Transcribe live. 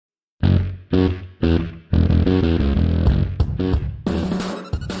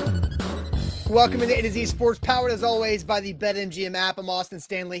Welcome into A to Z Sports, powered as always by the BetMGM app. I'm Austin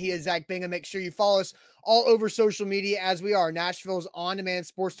Stanley. He is Zach Bingham. Make sure you follow us all over social media as we are Nashville's on-demand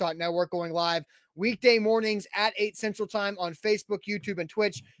sports talk network, going live weekday mornings at 8 Central Time on Facebook, YouTube, and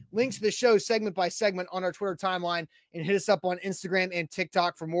Twitch. Links to the show segment by segment on our Twitter timeline, and hit us up on Instagram and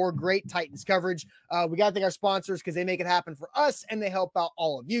TikTok for more great Titans coverage. We got to thank our sponsors because they make it happen for us, and they help out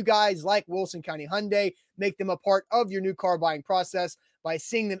all of you guys, like Wilson County Hyundai. Make them a part of your new car buying process by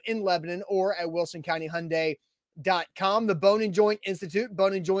seeing them in Lebanon or at wilsoncountyhyundai.com. The Bone and Joint Institute,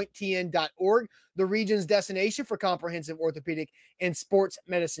 boneandjointtn.org, the region's destination for comprehensive orthopedic and sports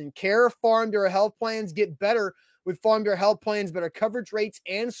medicine care. Farm Bureau Health Plans. Get better with Farm Bureau Health Plans, better coverage rates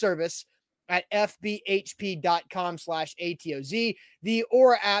and service at fbhp.com/ATOZ. The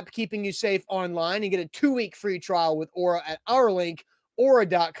Aura app, keeping you safe online, and get a 2-week free trial with Aura at our link,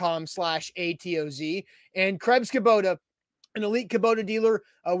 aura.com/ATOZ. And Krebs Kubota, an elite Kubota dealer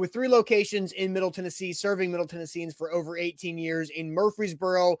with 3 locations in Middle Tennessee, serving Middle Tennesseans for over 18 years in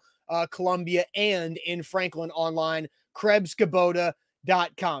Murfreesboro, Columbia, and in Franklin. Online,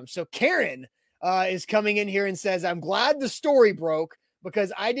 KrebsKubota.com. So Karen is coming in here and says, I'm glad the story broke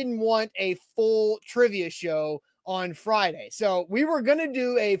because I didn't want a full trivia show on Friday. So we were going to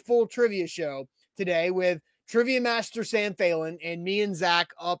do a full trivia show today with Trivia Master Sam Phelan and me and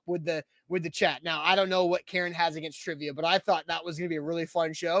Zach up with the chat. Now, I don't know what Karen has against trivia, but I thought that was going to be a really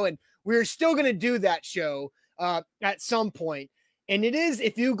fun show, and we're still going to do that show at some point. And it is,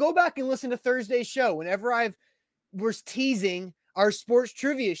 if you go back and listen to Thursday's show, whenever I was teasing our sports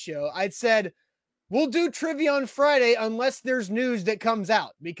trivia show, I'd said, we'll do trivia on Friday unless there's news that comes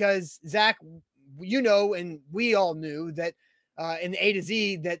out, because Zach, you know, and we all knew that in the A to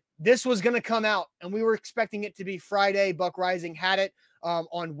Z that this was going to come out, and we were expecting it to be Friday. Buck Rising had it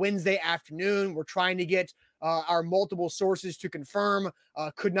on Wednesday afternoon. We're trying to get our multiple sources to confirm,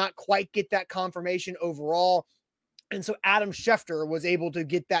 could not quite get that confirmation overall. And so Adam Schefter was able to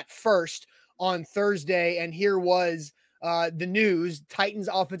get that first on Thursday. And here was the news. Titans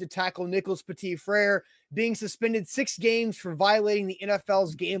offensive tackle Nicholas Petit-Frere being suspended 6 games for violating the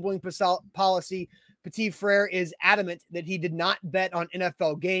NFL's gambling policy. Petit-Frere is adamant that he did not bet on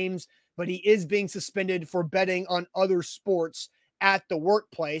NFL games, but he is being suspended for betting on other sports at the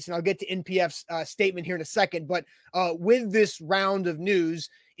workplace. And I'll get to NPF's statement here in a second. But with this round of news,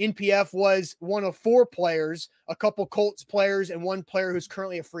 NPF was one of 4 players, a couple Colts players and one player who's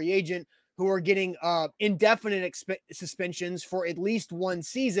currently a free agent, who are getting indefinite suspensions for at least 1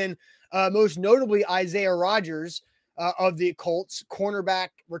 season. Most notably, Isaiah Rodgers of the Colts, cornerback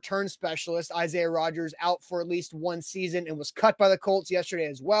return specialist. Isaiah Rodgers out for at least 1 season and was cut by the Colts yesterday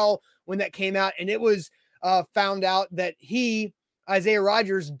as well when that came out. And it was found out that Isaiah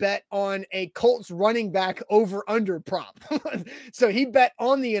Rodgers bet on a Colts running back over-under prop. So he bet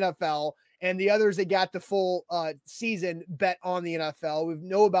on the NFL, and the others that got the full season bet on the NFL. We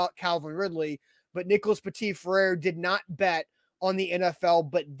know about Calvin Ridley, but Nicholas Petit-Frere did not bet on the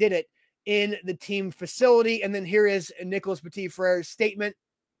NFL, but did it in the team facility. And then here is Nicholas Petit-Frere's statement.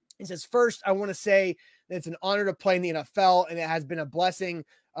 He says, first, I want to say that it's an honor to play in the NFL, and it has been a blessing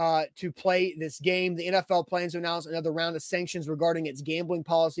to play this game. The NFL plans to announce another round of sanctions regarding its gambling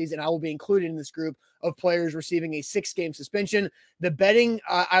policies, and I will be included in this group of players receiving a 6-game suspension. The betting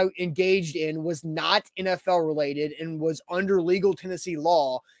I engaged in was not NFL related and was under legal Tennessee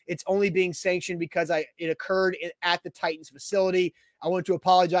law. It's only being sanctioned because it occurred at the Titans facility. I want to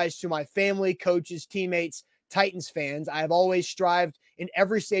apologize to my family, coaches, teammates, Titans fans. I have always strived in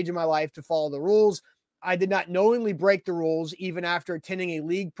every stage of my life to follow the rules. I did not knowingly break the rules. Even after attending a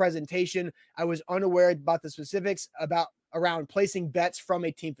league presentation, I was unaware about the specifics around placing bets from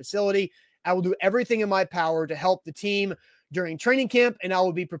a team facility. I will do everything in my power to help the team during training camp, and I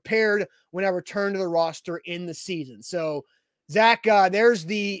will be prepared when I return to the roster in the season. So, Zach, there's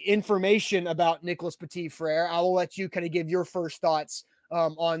the information about Nicholas Petit-Frere. I will let you kind of give your first thoughts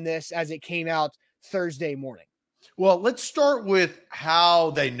on this as it came out Thursday morning. Well, let's start with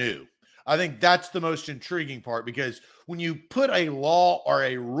how they knew. I think that's the most intriguing part, because when you put a law or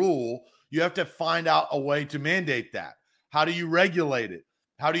a rule, you have to find out a way to mandate that. How do you regulate it?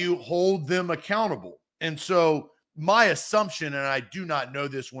 How do you hold them accountable? And so my assumption, and I do not know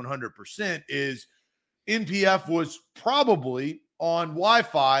this 100%, is NPF was probably on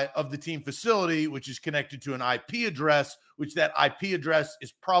Wi-Fi of the team facility, which is connected to an IP address, which that IP address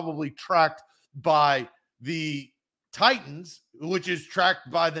is probably tracked by the Titans, which is tracked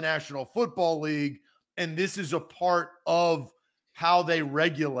by the National Football League. And this is a part of how they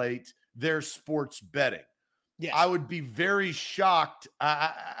regulate their sports betting. Yes. I would be very shocked.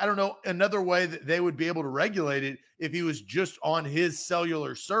 I don't know another way that they would be able to regulate it if he was just on his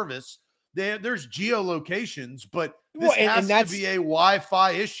cellular service There's geolocations, but this Well, has and to be a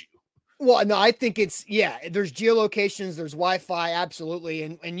Wi-Fi issue. Well, no, I think it's, there's geolocations, there's Wi-Fi,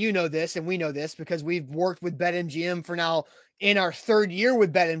 absolutely. And you know this, and we know this because we've worked with BetMGM for now in our third year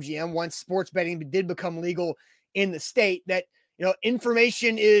with BetMGM, once sports betting did become legal in the state, that,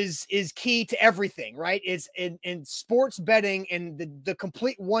 information is key to everything, right? It's in sports betting, and the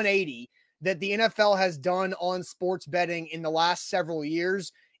complete 180 that the NFL has done on sports betting in the last several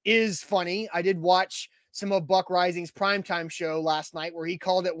years is funny. I did watch some of Buck Rising's primetime show last night, where he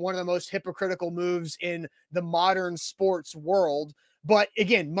called it one of the most hypocritical moves in the modern sports world. But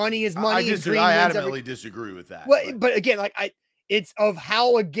again, money is money. I adamantly disagree with that. Well, but again, it's of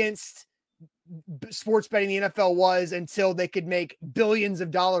how against sports betting the NFL was until they could make billions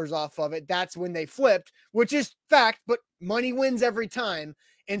of dollars off of it. That's when they flipped, which is fact, but money wins every time.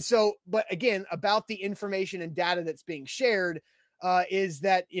 And so, but again, about the information and data that's being shared, is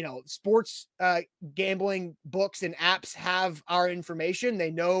that, sports gambling books and apps have our information. They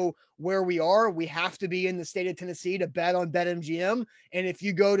know where we are. We have to be in the state of Tennessee to bet on BetMGM. And if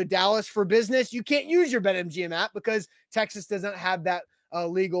you go to Dallas for business, you can't use your BetMGM app because Texas doesn't have that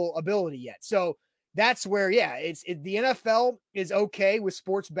legal ability yet. So that's where, the NFL is okay with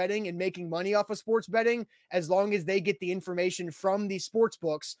sports betting and making money off of sports betting as long as they get the information from these sports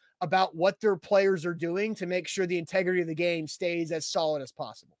books about what their players are doing to make sure the integrity of the game stays as solid as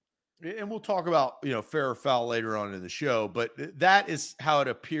possible. And we'll talk about, fair or foul later on in the show, but that is how it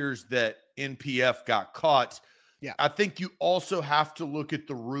appears that NPF got caught. Yeah. I think you also have to look at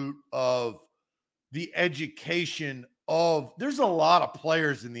the root of the education of, there's a lot of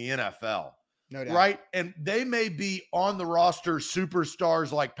players in the NFL. No doubt. Right. And they may be on the roster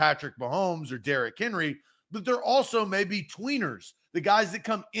superstars like Patrick Mahomes or Derrick Henry, but they're also maybe tweeners, the guys that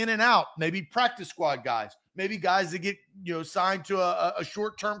come in and out, maybe practice squad guys, maybe guys that get, signed to a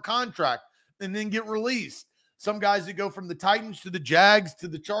short-term contract and then get released. Some guys that go from the Titans to the Jags to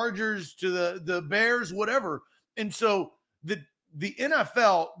the Chargers to the Bears, whatever. And so the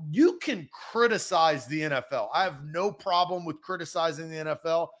NFL, you can criticize the NFL. I have no problem with criticizing the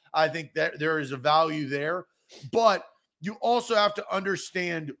NFL. I think that there is a value there, but you also have to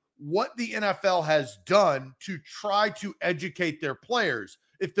understand what the NFL has done to try to educate their players.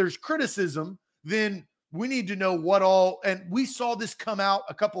 If there's criticism, then we need to know what all, and we saw this come out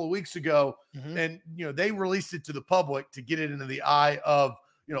a couple of weeks ago, and, they released it to the public to get it into the eye of,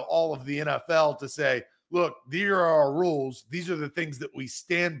 all of the NFL to say, look, these are our rules. These are the things that we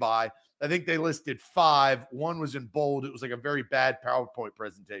stand by. I think they listed 5. One was in bold. It was like a very bad PowerPoint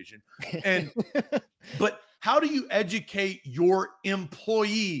presentation. And, but how do you educate your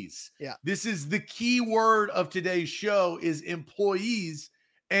employees? Yeah. This is the key word of today's show, is employees.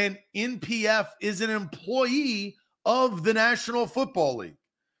 And NPF is an employee of the National Football League.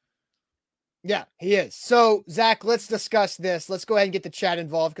 Yeah, he is. So, Zach, let's discuss this. Let's go ahead and get the chat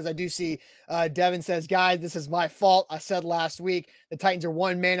involved, because I do see Devin says, guys, this is my fault. I said last week the Titans are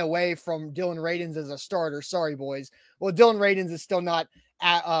 1 man away from Dylan Radins as a starter. Sorry, boys. Well, Dylan Radins is still not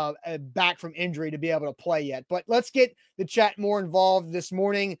back from injury to be able to play yet. But let's get the chat more involved this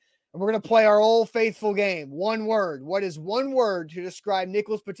morning. And we're going to play our old faithful game. One word. What is one word to describe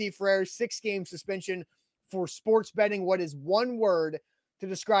Nicholas Petit-Frere's 6-game suspension for sports betting? What is one word to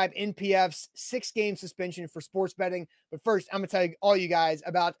describe NPF's 6-game suspension for sports betting? But first, I'm going to tell you, all you guys,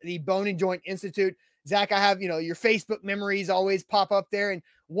 about the Bone and Joint Institute. Zach, I have, your Facebook memories always pop up there. And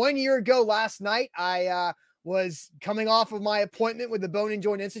 1 year ago last night, I was coming off of my appointment with the Bone and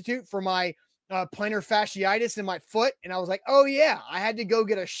Joint Institute for my plantar fasciitis in my foot. And I was like, oh yeah, I had to go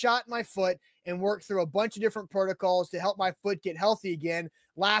get a shot in my foot and work through a bunch of different protocols to help my foot get healthy again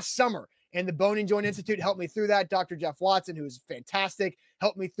last summer. And the Bone and Joint Institute helped me through that. Dr. Jeff Watson, who is fantastic,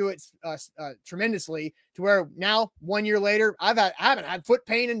 helped me through it tremendously, to where now 1 year later, I haven't had foot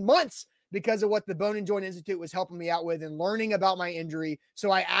pain in months because of what the Bone and Joint Institute was helping me out with and learning about my injury.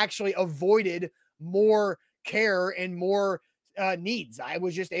 So I actually avoided more care and more needs. I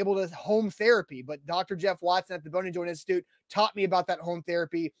was just able to home therapy, but Dr. Jeff Watson at the Bone and Joint Institute taught me about that home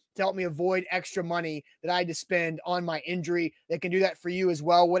therapy to help me avoid extra money that I had to spend on my injury. They can do that for you as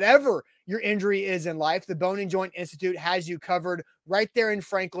well. Whatever your injury is in life, the Bone and Joint Institute has you covered right there in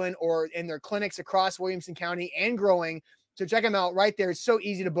Franklin or in their clinics across Williamson County and growing. So check them out right there. It's so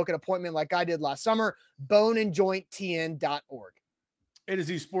easy to book an appointment like I did last summer. boneandjointtn.org. A to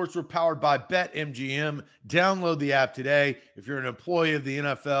Z Sports were powered by BetMGM. Download the app today. If you're an employee of the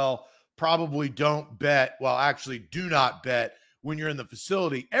NFL, probably don't bet. Well, actually, do not bet when you're in the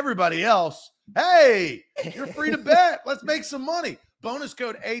facility. Everybody else, hey, you're free to bet. Let's make some money. Bonus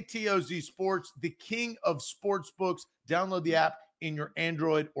code ATOZ Sports, the king of sports books. Download the app in your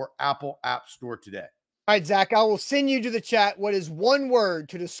Android or Apple App Store today. All right, Zach, I will send you to the chat. What is one word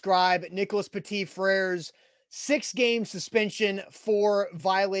to describe Nicholas Petit-Frere's 6-game suspension for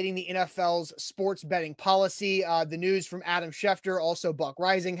violating the NFL's sports betting policy? The news from Adam Schefter, also Buck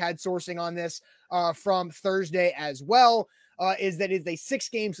Rising, had sourcing on this from Thursday as well, is that it is a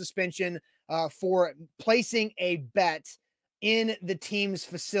 6-game suspension for placing a bet in the team's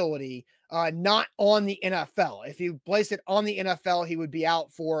facility, not on the NFL. If you place it on the NFL, he would be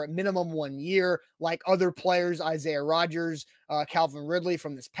out for minimum 1 year, like other players, Isaiah Rodgers, Calvin Ridley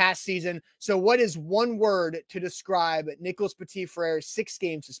from this past season. So what is one word to describe Nicholas Petit-Frere's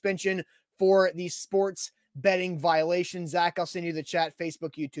 6-game suspension for these sports betting violations? Zach, I'll send you the chat,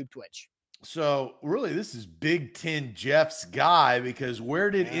 Facebook, YouTube, Twitch. So really, this is Big Ten Jeff's guy, because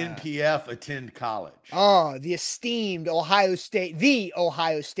where did NPF attend college? Oh, the esteemed Ohio State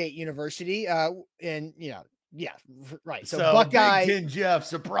University. And right. So Buckeye. Big Ten Jeff,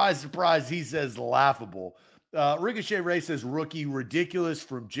 surprise, surprise, he says laughable. Ricochet Ray says rookie, ridiculous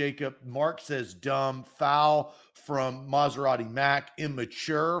from Jacob. Mark says dumb, foul from Maserati Mac,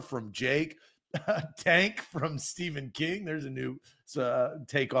 immature from Jake. Tank from Stephen King. There's a new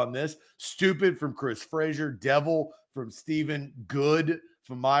take on this. Stupid from Chris Frazier. Devil from Stephen. Good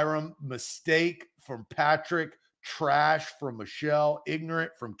from Myram. Mistake from Patrick. Trash from Michelle.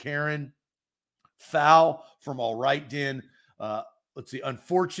 Ignorant from Karen. Foul from All Right Den. Let's see.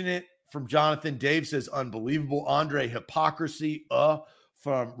 Unfortunate from Jonathan. Dave says unbelievable. Andre, hypocrisy.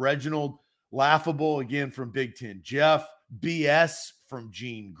 From Reginald. Laughable again from Big Ten Jeff. BS from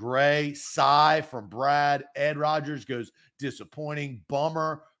Gene Gray. Sigh from Brad. Ed Rogers goes disappointing.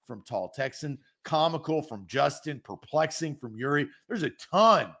 Bummer from Tall Texan. Comical from Justin. Perplexing from Yuri. There's a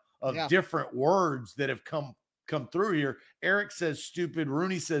ton of different words that have come through here. Eric says stupid.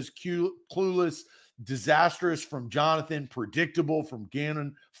 Rooney says clueless. Disastrous from Jonathan. Predictable from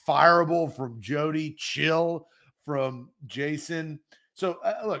Gannon. Fireable from Jody. Chill from Jason. So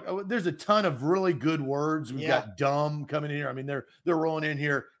look, there's a ton of really good words. We've got dumb coming in here. I mean, they're rolling in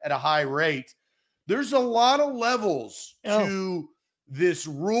here at a high rate. There's a lot of levels to this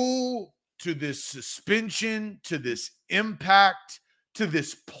rule, to this suspension, to this impact, to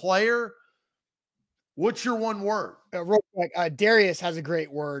this player. What's your one word? Real quick, Darius has a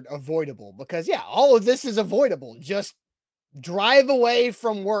great word, avoidable, because all of this is avoidable. Just drive away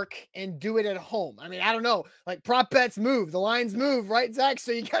from work and do it at home. I mean, I don't know, like prop bets move, the lines move, right, Zach?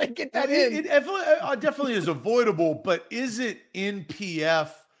 So you got to get that in. It definitely is avoidable, but is it in PF?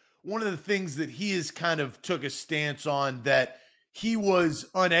 One of the things that he has kind of took a stance on, that he was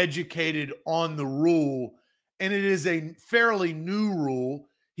uneducated on the rule, and it is a fairly new rule.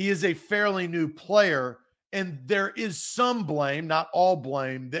 He is a fairly new player, and there is some blame, not all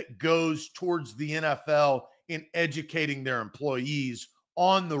blame, that goes towards the NFL in educating their employees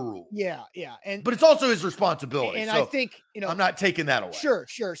on the rule. Yeah. But it's also his responsibility. And so I think, I'm not taking that away.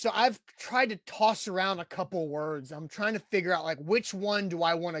 Sure. So I've tried to toss around a couple words. I'm trying to figure out, like, which one do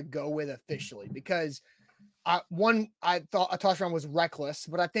I want to go with officially? Because one I thought I tossed around was reckless,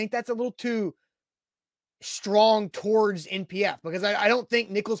 but I think that's a little too strong towards NPF, because I don't think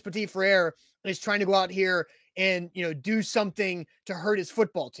Nicholas Petit-Frere is trying to go out here and, do something to hurt his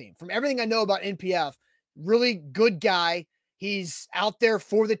football team. From everything I know about NPF, really good guy. He's out there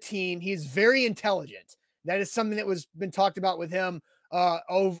for the team. He's very intelligent. That is something that was been talked about with him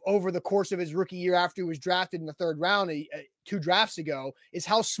over the course of his rookie year after he was drafted in the 3rd round 2 drafts ago, is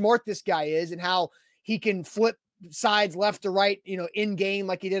how smart this guy is and how he can flip sides left to right, in game,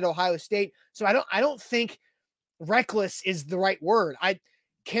 like he did at Ohio State. So I don't think reckless is the right word.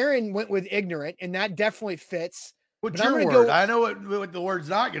 Karen went with ignorant, and that definitely fits. What's your word? I know what the word's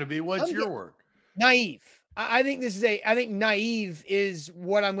not going to be. What's your word? Naive. I think naive is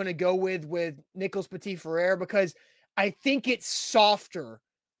what I'm going to go with Nicholas Petit-Frere, because I think it's softer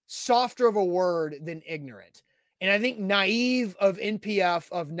of a word than ignorant. And I think naive of NPF,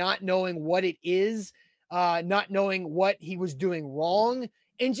 of not knowing what it is, not knowing what he was doing wrong,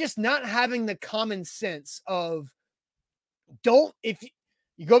 and just not having the common sense of, if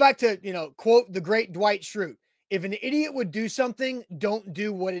you go back to, quote the great Dwight Schrute, if an idiot would do something, don't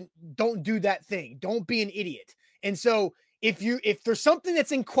do that thing. Don't be an idiot. And so if there's something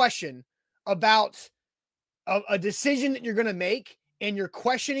that's in question about a decision that you're going to make and you're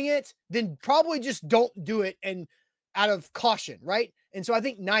questioning it, then probably just don't do it, and out of caution, right? And so I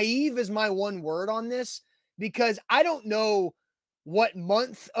think naive is my one word on this, because I don't know what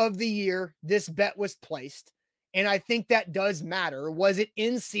month of the year this bet was placed. And I think that does matter. Was it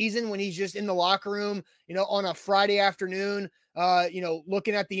in season when he's just in the locker room, on a Friday afternoon,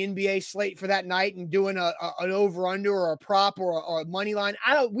 looking at the NBA slate for that night and doing an over under or a prop or a money line.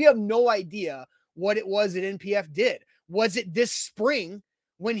 We have no idea what it was that NPF did. Was it this spring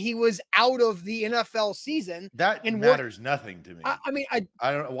when he was out of the NFL season? That matters nothing to me.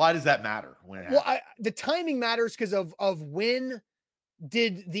 I don't know. Why does that matter when it happens? The timing matters because of when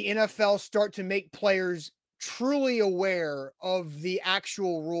did the NFL start to make players truly aware of the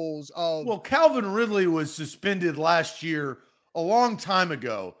actual rules of. Well, Calvin Ridley was suspended last year a long time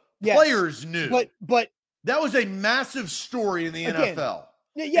ago. Yes, players knew. But that was a massive story in the NFL.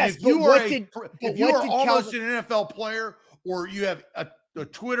 Yes, if you are almost an NFL player, or you have a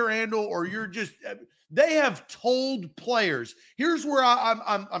Twitter handle, or you're just, they have told players. Here's where I'm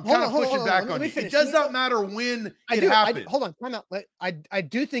kind of pushing back on you. It does not matter when it happened. Hold on, time out. I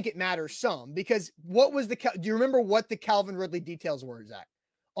do think it matters some, because what was do you remember what the Calvin Ridley details were, Zach?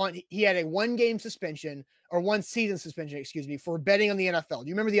 He had a one season suspension, excuse me, for betting on the NFL. Do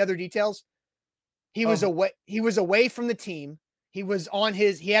you remember the other details? He was away from the team. He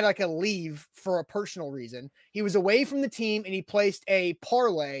had like a leave for a personal reason. He was away from the team, and he placed a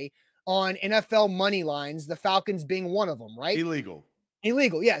parlay on NFL money lines, the Falcons being one of them, right? Illegal.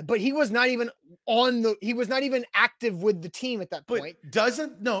 Yeah. But he was not even active with the team at that point.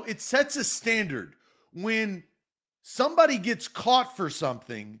 It sets a standard. When somebody gets caught for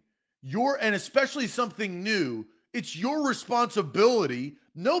something, and especially something new, it's your responsibility.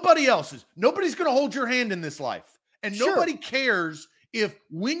 Nobody else's. Nobody's going to hold your hand in this life. And nobody cares if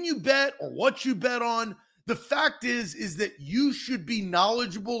when you bet or what you bet on. The fact is that you should be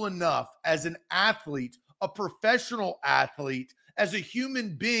knowledgeable enough as an athlete, a professional athlete, as a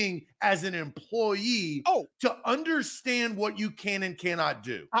human being, as an employee, to understand what you can and cannot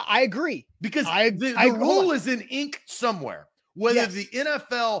do. I agree. Because the rule is in ink somewhere. Whether the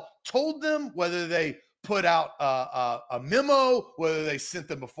NFL told them, whether they put out a memo, whether they sent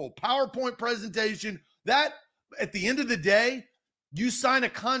them a full PowerPoint presentation, that at the end of the day, you sign a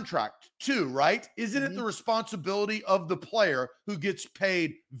contract too, right? Isn't it the responsibility of the player, who gets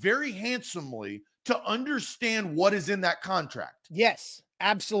paid very handsomely, to understand what is in that contract? Yes,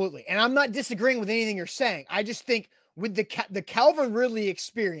 absolutely. And I'm not disagreeing with anything you're saying. I just think with the Calvin Ridley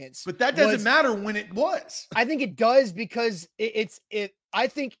experience. But that doesn't matter when it was. I think it does, because I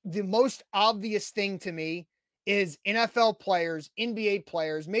think the most obvious thing to me is NFL players, NBA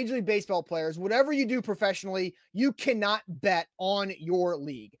players, Major League Baseball players, whatever you do professionally, you cannot bet on your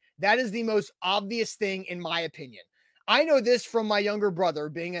league. That is the most obvious thing, in my opinion. I know this from my younger brother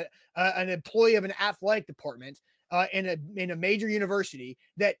being an employee of an athletic department in a major university,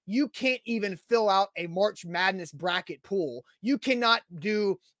 that you can't even fill out a March Madness bracket pool. You cannot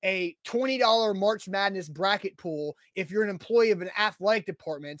do a $20 March Madness bracket pool if you're an employee of an athletic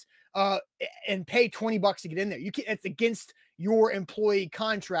department and pay $20 to get in there. It's against your employee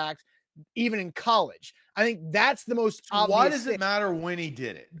contract, even in college. I think that's the most obvious. Why does it matter when he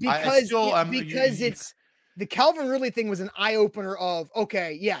did it? Because it's the Calvin Ridley thing was an eye opener of,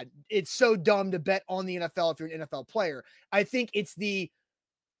 okay, yeah, it's so dumb to bet on the NFL if you're an NFL player. I think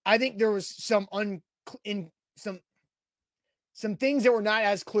there was some things that were not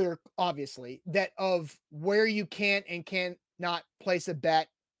as clear, obviously, that of where you can and cannot place a bet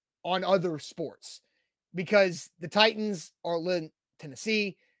on other sports, because the Titans are in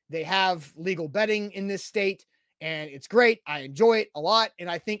Tennessee. They have legal betting in this state, and it's great. I enjoy it a lot.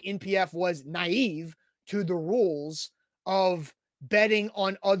 And I think NPF was naive to the rules of betting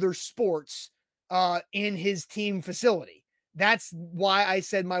on other sports in his team facility. That's why I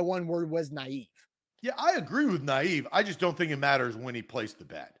said my one word was naive. Yeah, I agree with naive. I just don't think it matters when he placed the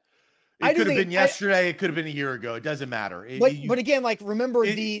bet. It could have been yesterday. It could have been a year ago. It doesn't matter. But again, like, remember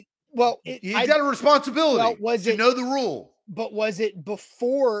he's got a responsibility to know the rule. But was it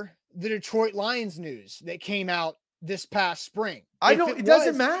before the Detroit Lions news that came out this past spring? It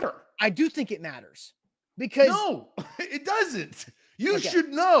doesn't matter. I do think it matters. Because no, it doesn't. You should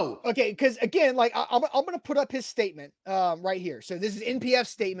know. Okay, because again, like I'm going to put up his statement right here. So this is NPF's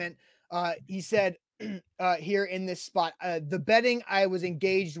statement. He said here in this spot, the betting I was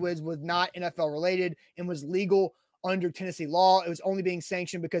engaged with was not NFL related and was legal under Tennessee law. It was only being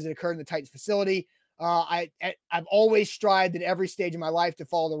sanctioned because it occurred in the Titans facility. I've always strived at every stage of my life to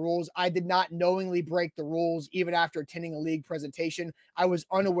follow the rules. I did not knowingly break the rules, even after attending a league presentation. I was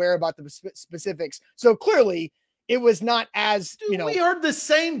unaware about the specifics. So clearly it was not as, we heard the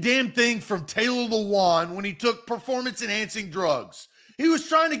same damn thing from Taylor Lewan when he took performance enhancing drugs. He was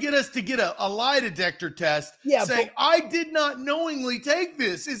trying to get us to get a lie detector test, saying, I did not knowingly take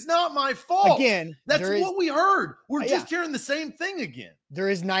this. It's not my fault. Again, that's what we heard. We're just hearing the same thing again. There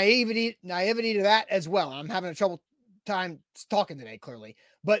is naivety to that as well. I'm having trouble time talking today, clearly.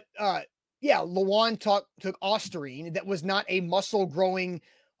 But yeah, Lawan took Ostarine. That was not a muscle growing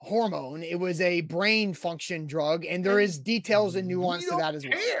hormone. It was a brain function drug. And there is details and nuance to that as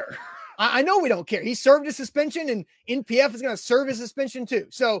well. Care. I know we don't care. He served a suspension, and NPF is going to serve a suspension too.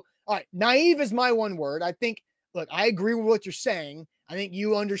 So, all right, naive is my one word. I think, look, I agree with what you're saying. I think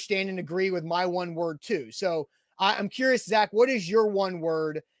you understand and agree with my one word too. So, I'm curious, Zach, what is your one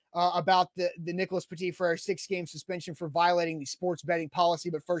word about the Nicholas Petit-Frere 6-game suspension for violating the sports betting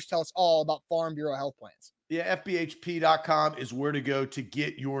policy? But first, tell us all about Farm Bureau health plans. Yeah, FBHP.com is where to go to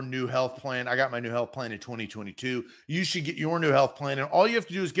get your new health plan. I got my new health plan in 2022. You should get your new health plan, and all you have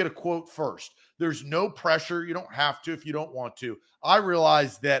to do is get a quote first. There's no pressure. You don't have to if you don't want to. I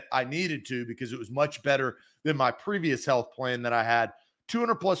realized that I needed to because it was much better than my previous health plan that I had.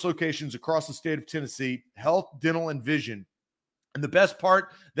 200 plus locations across the state of Tennessee, health, dental, and vision. And the best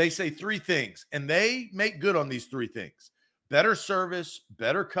part, they say 3 things, and they make good on these 3 things. Better service,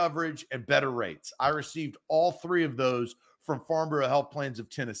 better coverage, and better rates. I received all 3 of those from Farm Bureau Health Plans of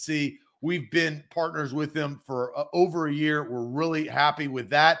Tennessee. We've been partners with them for over a year. We're really happy with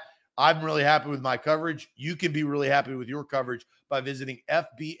that. I'm really happy with my coverage. You can be really happy with your coverage by visiting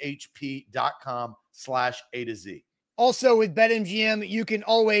fbhp.com/A to Z. Also with BetMGM, you can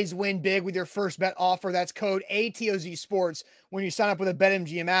always win big with your first bet offer. That's code ATOZ Sports when you sign up with a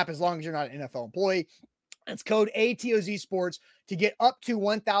BetMGM app, as long as you're not an NFL employee. That's code ATOZ Sports to get up to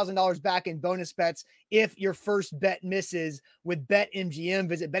 $1,000 back in bonus bets if your first bet misses with BetMGM.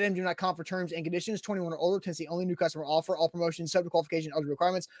 Visit BetMGM.com for terms and conditions. 21 or older, Tennessee only, new customer offer. All promotions subject to qualification, eligible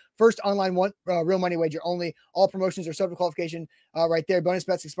requirements. First online one, real money wager only. All promotions are subject to qualification right there. Bonus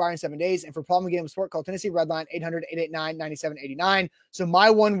bets expire in 7 days. And for problem game sport, call Tennessee Redline 800-889-9789. So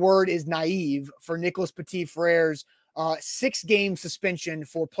my one word is naive for Nicholas Petit-Frere's 6-game suspension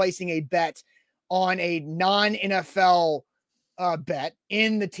for placing a bet on a non-NFL bet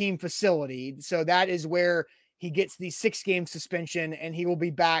in the team facility. So that is where he gets the 6-game suspension, and he will be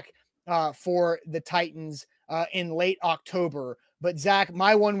back for the Titans in late October. But Zach,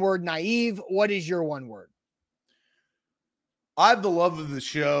 my one word, naive. What is your one word? I have the love of the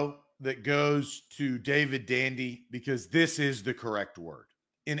show that goes to David Dandy because this is the correct word.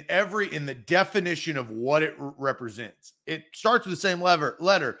 In the definition of what it represents. It starts with the same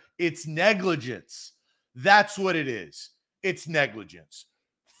letter. It's negligence. That's what it is. It's negligence.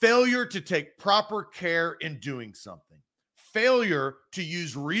 Failure to take proper care in doing something. Failure to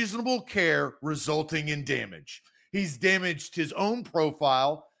use reasonable care resulting in damage. He's damaged his own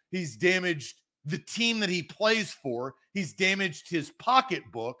profile. He's damaged the team that he plays for. He's damaged his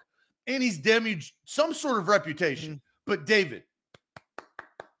pocketbook, and he's damaged some sort of reputation. Mm-hmm. But David,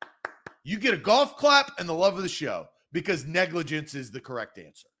 you get a golf clap and the love of the show because negligence is the correct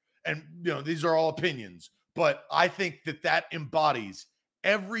answer. And, these are all opinions, but I think that embodies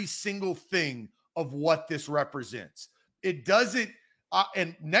every single thing of what this represents. It doesn't,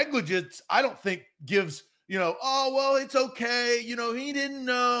 and negligence, I don't think gives, oh, well, it's okay. He didn't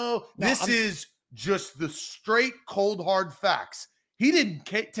know. No, this is just the straight, cold, hard facts. He didn't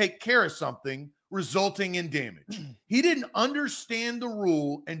take care of something resulting in damage. He didn't understand the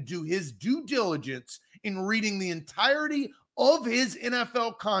rule and do his due diligence in reading the entirety of his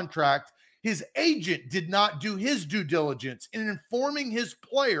NFL contract. His agent did not do his due diligence in informing his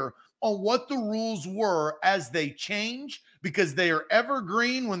player on what the rules were as they change, because they are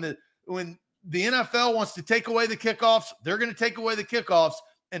evergreen. When the NFL wants to take away the kickoffs, they're going to take away the kickoffs,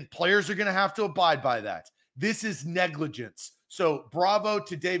 and players are going to have to abide by that. This is negligence. So bravo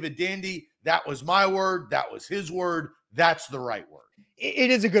to David Dandy. That was my word. That was his word. That's the right word.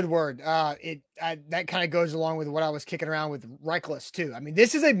 It is a good word. That kind of goes along with what I was kicking around with reckless too. I mean,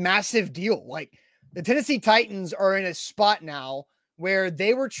 this is a massive deal. Like, the Tennessee Titans are in a spot now where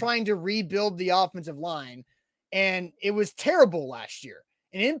they were trying to rebuild the offensive line, and it was terrible last year.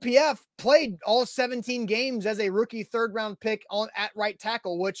 And NPF played all 17 games as a rookie 3rd-round pick at right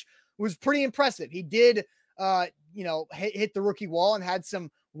tackle, which was pretty impressive. He did, hit the rookie wall and had some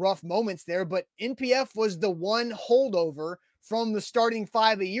rough moments there, but NPF was the one holdover from the starting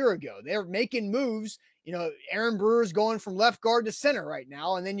 5 a year ago. They're making moves. Aaron Brewer's going from left guard to center right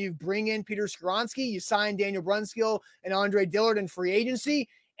now, and then you bring in Peter Skoronski, you sign Daniel Brunskill and Andre Dillard in free agency,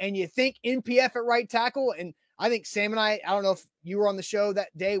 and you think NPF at right tackle. And I think Sam and I don't know if you were on the show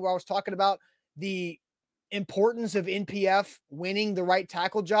that day where I was talking about the importance of NPF winning the right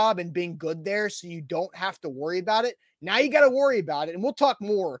tackle job and being good there so you don't have to worry about it. Now you got to worry about it. And we'll talk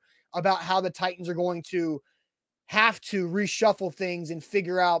more about how the Titans are going to have to reshuffle things and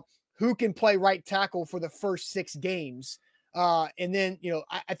figure out who can play right tackle for the first 6 games. And then,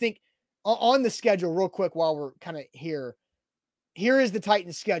 I think on the schedule real quick while we're kind of here. Here is the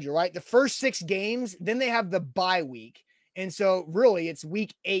Titans schedule, right? The first 6 games, then they have the bye week. And so really it's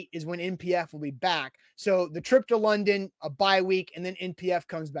week 8 is when NPF will be back. So the trip to London, a bye week, and then NPF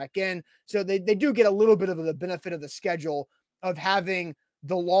comes back in. So they do get a little bit of the benefit of the schedule of having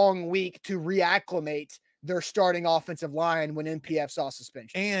the long week to reacclimate their starting offensive line when NPF saw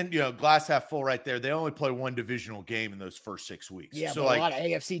suspension. And, glass half full right there. They only play one divisional game in those first 6 weeks. Yeah, so but a lot of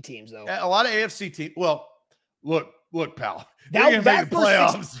AFC teams, though. A lot of AFC teams. Well, look, pal. They're That going to make the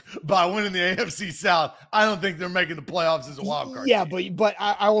playoffs by winning the AFC South. I don't think they're making the playoffs as a wild card. Yeah, team. but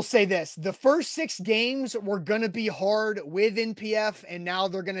I will say this. The first 6 games were going to be hard with NPF, and now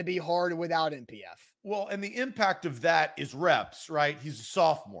they're going to be hard without NPF. Well, and the impact of that is reps, right? He's a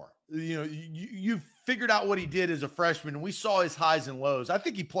sophomore. You've figured out what he did as a freshman, and we saw his highs and lows. I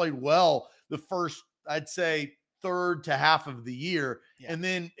think he played well the first, I'd say, third to half of the year. Yeah. And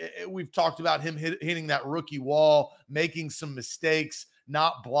then we've talked about him hitting that rookie wall, making some mistakes,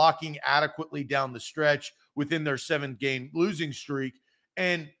 not blocking adequately down the stretch within their 7-game losing streak,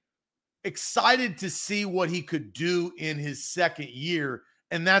 and excited to see what he could do in his second year.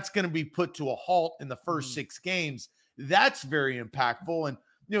 And that's going to be put to a halt in the first 6 games. That's very impactful. And,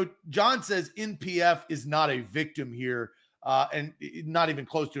 John says NPF is not a victim here and not even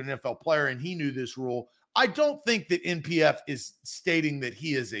close to an NFL player. And he knew this rule. I don't think that NPF is stating that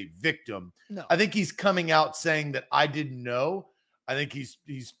he is a victim. No. I think he's coming out saying that I didn't know. I think he's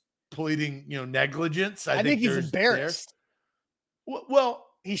pleading, negligence. I think he's embarrassed. Well,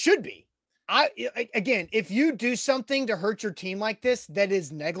 he should be. Again, if you do something to hurt your team like this, that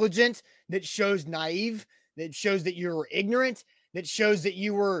is negligent, that shows naive, that shows that you're ignorant, that shows that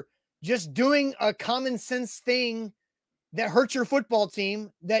you were just doing a common sense thing that hurt your football team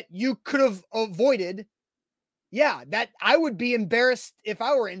that you could have avoided. Yeah, that I would be embarrassed if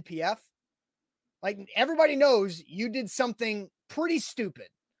I were NPF. Like, everybody knows you did something pretty stupid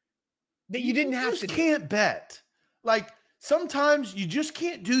that you didn't have to do. You can't bet. Like, sometimes you just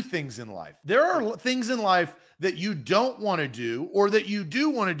can't do things in life. There are things in life that you don't want to do or that you do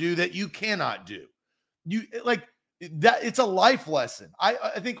want to do that you cannot do. It's a life lesson. I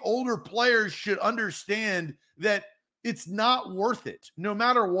think older players should understand that it's not worth it, no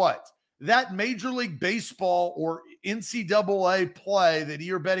matter what. That Major League Baseball or NCAA play that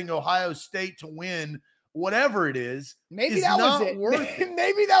you're betting Ohio State to win, whatever it is, maybe that was it. Worth it.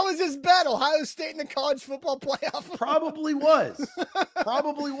 Maybe that was his bet. Ohio State in the college football playoff. Probably was.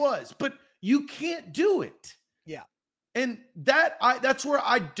 But you can't do it. Yeah. And that's where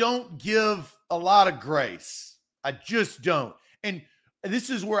I don't give a lot of grace. I just don't. And this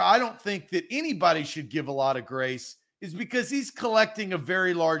is where I don't think that anybody should give a lot of grace, is because he's collecting a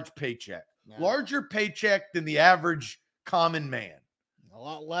very large paycheck, larger paycheck than the average common man. A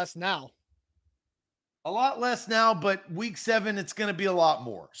lot less now, but week 7, it's going to be a lot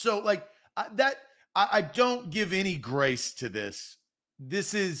more. So I don't give any grace to this.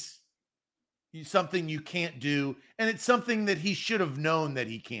 This is something you can't do. And it's something that he should have known that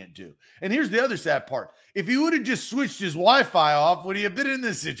he can't do. And here's the other sad part. If he would have just switched his Wi-Fi off, would he have been in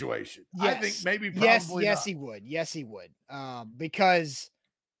this situation? Yes. I think maybe probably yes, not. he would. Yes, he would. Because.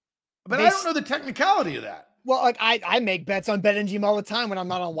 But I don't know the technicality of that. Well, like I make bets on BetMGM all the time when I'm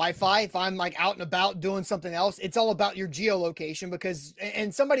not on Wi-Fi. If I'm like out and about doing something else, it's all about your geolocation because,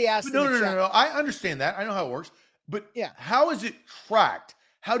 and somebody asked. No. I understand that. I know how it works. But yeah, how is it tracked?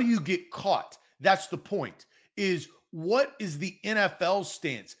 How do you get caught? That's the point, is what is the NFL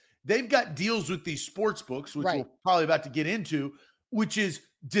stance? They've got deals with these sports books, which we're probably about to get into, which is,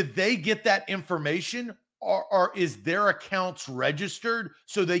 did they get that information or is their accounts registered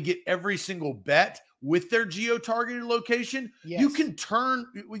so they get every single bet with their geo-targeted location? Yes. You can't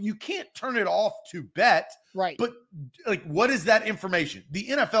turn it off to bet. Right. But what is that information? The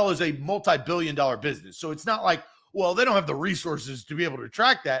NFL is a multi-billion-dollar business. So it's not like, well, they don't have the resources to be able to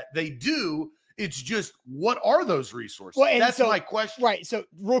track that. They do. It's just, what are those resources? Well, that's my question. Right. So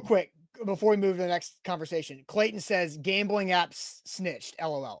real quick, before we move to the next conversation, Clayton says gambling apps snitched.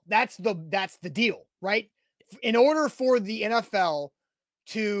 LOL. That's the deal, right? In order for the NFL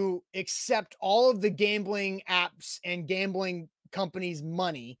to accept all of the gambling apps and gambling companies'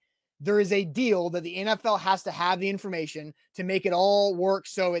 money, there is a deal that the NFL has to have the information to make it all work.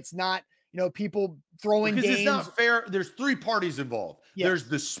 So it's not, people throwing games. It's not fair. There's 3 parties involved. Yes. There's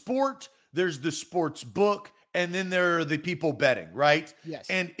the sport, there's the sports book, and then there are the people betting, right? Yes.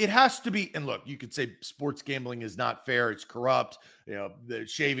 And it has to be, and look, you could say sports gambling is not fair. It's corrupt, the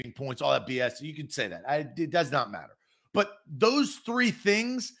shaving points, all that BS. You can say that. It does not matter. But those 3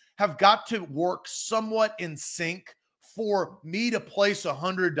 things have got to work somewhat in sync for me to place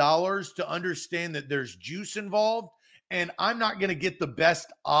 $100 to understand that there's juice involved, and I'm not going to get the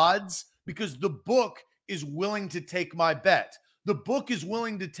best odds because the book is willing to take my bet. The book is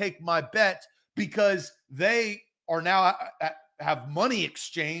willing to take my bet because they are now have money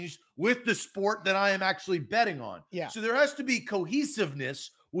exchanged with the sport that I am actually betting on. Yeah. So there has to be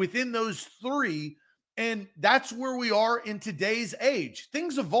cohesiveness within those three. And that's where we are in today's age.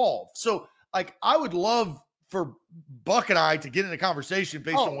 Things evolve. So like, I would love for Buck and I to get in a conversation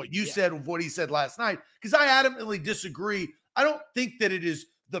based on what you said and what he said last night, because I adamantly disagree. I don't think that it is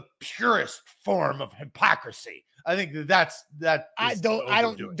the purest form of hypocrisy. I think that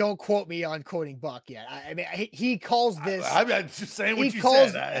don't quote me on quoting Buck yet. I mean, he calls this. I'm just saying what you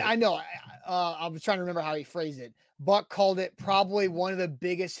said. I know. I was trying to remember how he phrased it. Buck called it probably one of the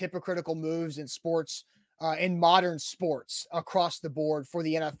biggest hypocritical moves in sports, in modern sports across the board for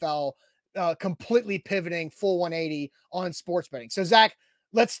the NFL, completely pivoting full 180 on sports betting. So Zach,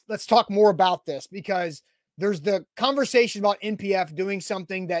 let's talk more about this, because there's the conversation about NPF doing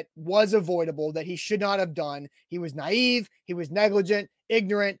something that was avoidable, that he should not have done. He was naive, he was negligent,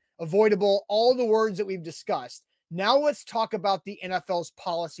 ignorant, avoidable, all the words that we've discussed. Now let's talk about the NFL's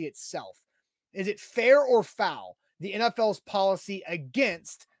policy itself. Is it fair or foul, the NFL's policy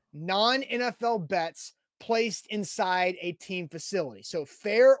against non-NFL bets placed inside a team facility? So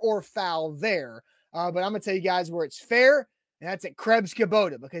fair or foul there. But I'm going to tell you guys where it's fair, and that's at Krebs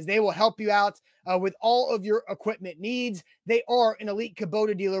Kubota, because they will help you out with all of your equipment needs. They are an elite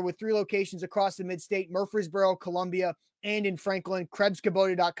Kubota dealer with 3 locations across the mid-state: Murfreesboro, Columbia, and in Franklin.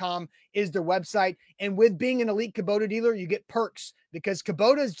 KrebsKubota.com is their website. And with being an elite Kubota dealer, you get perks, because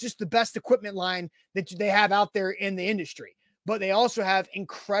Kubota is just the best equipment line that they have out there in the industry. But they also have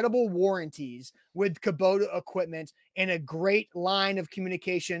incredible warranties with Kubota equipment and a great line of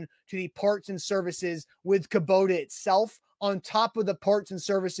communication to the parts and services with Kubota itself, on top of the parts and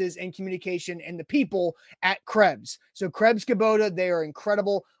services and communication and the people at Krebs. So Krebs Kubota, they are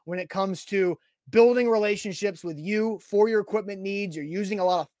incredible when it comes to building relationships with you for your equipment needs. You're using a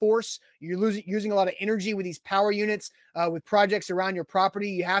lot of force. You're using a lot of energy with these power units, with projects around your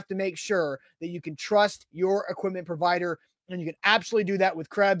property. You have to make sure that you can trust your equipment provider, and you can absolutely do that with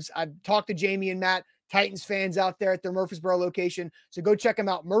Krebs. I've talked to Jamie and Matt, Titans fans out there at their Murfreesboro location. So go check them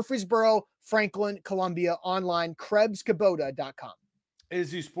out. Murfreesboro, Franklin, Columbia, online, KrebsKubota.com.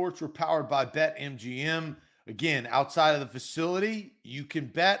 AZ Sports were powered by BetMGM. Again, outside of the facility, you can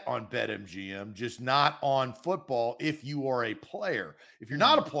bet on BetMGM, just not on football if you are a player. If you're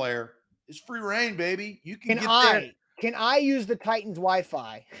not a player, it's free reign, baby. You can get there. Can I use the Titans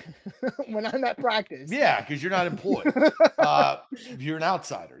Wi-Fi when I'm at practice? Yeah, because you're not employed. You're an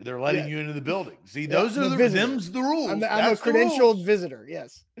outsider. They're letting you into the building. See, those are them's the rules. I'm a credentialed visitor.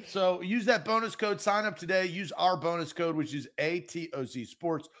 Yes. So use that bonus code. Sign up today. Use our bonus code, which is ATOZ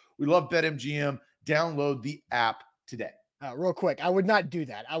Sports. We love BetMGM. Download the app today. Real quick, I would not do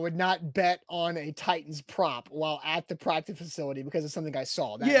that. I would not bet on a Titans prop while at the practice facility because of something I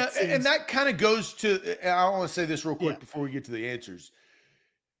saw. And that kind of goes to, and I want to say this real quick before we get to the answers.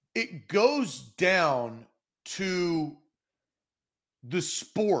 It goes down to the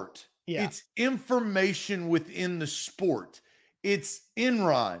sport. Yeah. It's information within the sport. It's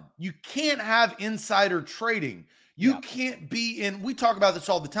Enron. You can't have insider trading. You can't be in, we talk about this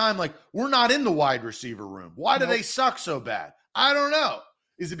all the time, like, we're not in the wide receiver room. Why do they suck so bad? I don't know.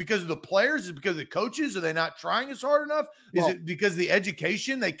 Is it because of the players? Is it because of the coaches? Are they not trying as hard enough? Is it because of the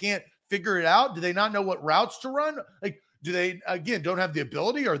education? They can't figure it out? Do they not know what routes to run? Like, do they, again, don't have the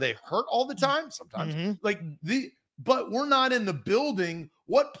ability? Are they hurt all the time? Sometimes. But we're not in the building.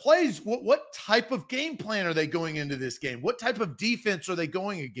 What plays, what type of game plan are they going into this game? What type of defense are they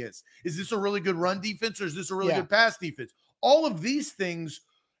going against? Is this a really good run defense, or is this a really good pass defense? All of these things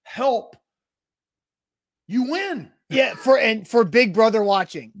help you win. Yeah, for Big Brother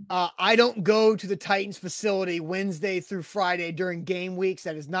watching, I don't go to the Titans facility Wednesday through Friday during game weeks.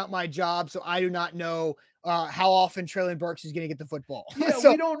 That is not my job, so I do not know how often Traylon Burks is going to get the football. Yeah,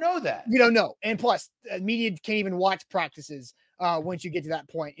 so we don't know that. We don't know. And plus, media can't even watch practices once you get to that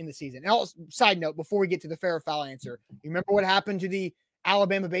point in the season. And also, side note, before we get to the fair or foul answer, you remember what happened to the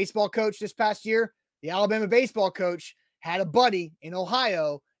Alabama baseball coach this past year? The Alabama baseball coach had a buddy in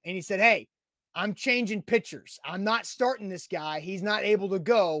Ohio, and he said, "Hey, I'm changing pitchers. I'm not starting this guy. He's not able to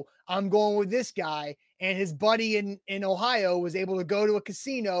go. I'm going with this guy." And his buddy in Ohio was able to go to a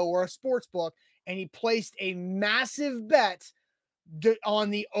casino or a sports book, and he placed a massive bet on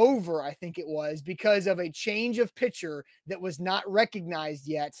the over, I think it was, because of a change of pitcher that was not recognized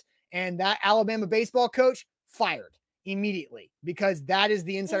yet. And that Alabama baseball coach fired. immediately because that is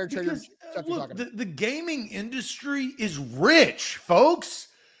the insider trader stuff you're look, talking about. the gaming industry is rich, folks.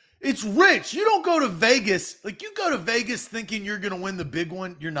 It's rich. You don't go to Vegas. Like, you go to Vegas thinking you're going to win the big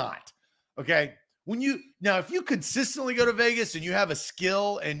one. You're not. Okay. If you consistently go to Vegas and you have a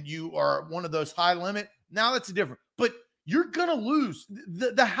skill and you are one of those high limit, now that's different. But you're going to lose.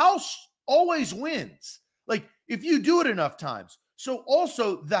 The house always wins. Like, if you do it enough times. So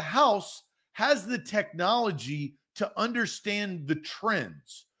also the house has the technology to understand the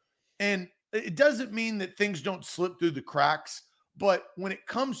trends. And it doesn't mean that things don't slip through the cracks, but when it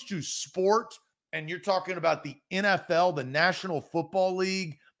comes to sport and you're talking about the NFL, the National Football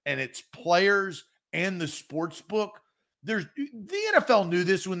League, and its players and the sports book, the NFL knew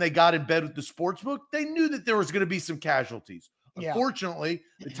this when they got in bed with the sports book. They knew that there was going to be some casualties. Yeah. Unfortunately,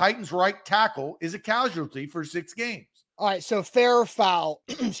 the Titans' right tackle is a casualty for 6 games. All right, so fair or foul,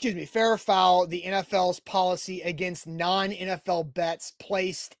 fair or foul, the NFL's policy against non-NFL bets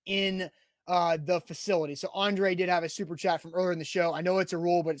placed in the facility. So Andre did have a super chat from earlier in the show. I know it's a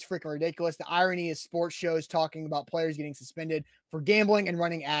rule, but it's freaking ridiculous. The irony is sports shows talking about players getting suspended for gambling and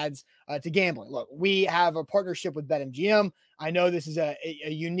running ads to gambling. Look, we have a partnership with BetMGM. I know this is a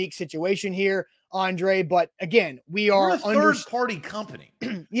unique situation here, Andre, but again, we're a third-party company.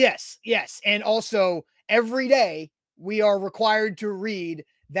 Yes. And also every day, we are required to read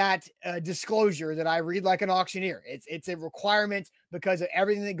that disclosure that I read like an auctioneer. It's a requirement because of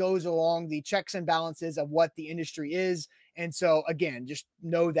everything that goes along the checks and balances of what the industry is. And so again, just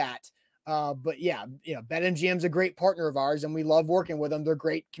know that. But yeah, BetMGM's a great partner of ours and we love working with them. They're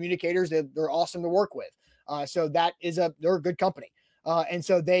great communicators. They're awesome to work with. So they're a good company. And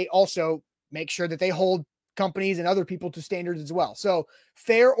so they also make sure that they hold companies and other people to standards as well. So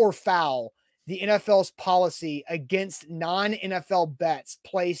fair or foul, the NFL's policy against non-NFL bets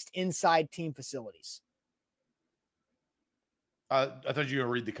placed inside team facilities. I thought you were going to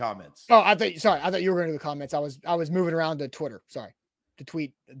read the comments. Oh, I thought you were going to the comments. I was moving around to Twitter. Sorry, to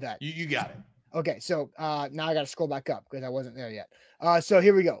tweet that. You got it. Okay, so now I got to scroll back up because I wasn't there yet. So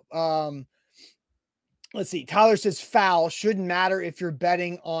here we go. Let's see. Tyler says foul shouldn't matter if you're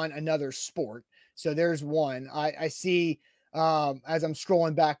betting on another sport. So there's one. I see as I'm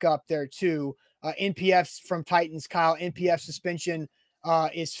scrolling back up there too. NPF's from Titans, Kyle. NPF suspension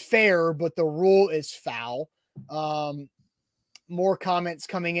is fair, but the rule is foul. More comments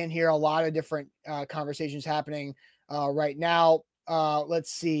coming in here. A lot of different conversations happening right now.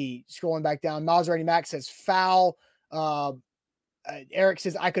 Let's see. Scrolling back down. Maserati Max says foul. Eric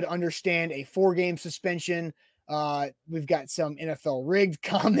says I could understand a 4-game suspension. We've got some NFL rigged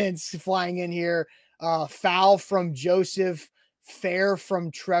comments flying in here. Foul from Joseph. Fair from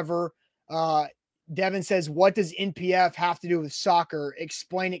Trevor. Devin says, what does NPF have to do with soccer?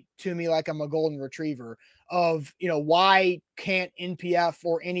 Explain it to me like I'm a golden retriever of, why can't NPF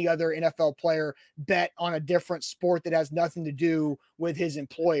or any other NFL player bet on a different sport that has nothing to do with his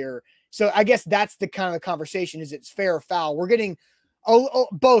employer? So I guess that's the kind of the conversation is it's fair or foul. We're getting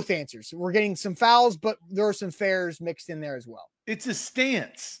both answers. We're getting some fouls, but there are some fairs mixed in there as well. It's a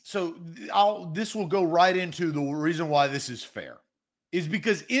stance. So this will go right into the reason why this is fair is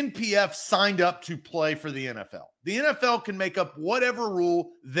because NPF signed up to play for the NFL. The NFL can make up whatever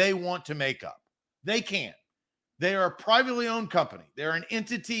rule they want to make up. They can. They are a privately owned company. They're an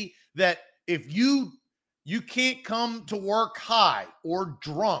entity that if you can't come to work high or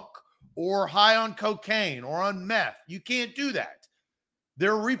drunk or high on cocaine or on meth, you can't do that.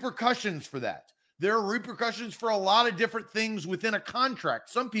 There are repercussions for that. There are repercussions for a lot of different things within a contract.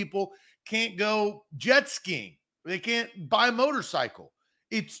 Some people can't go jet skiing. They can't buy a motorcycle.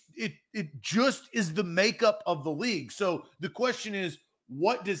 It just is the makeup of the league. So the question is,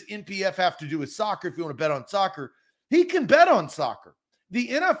 what does NPF have to do with soccer? If you want to bet on soccer, he can bet on soccer. The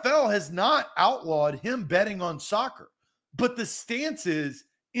NFL has not outlawed him betting on soccer, but the stance is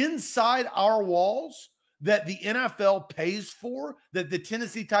inside our walls that the NFL pays for, that the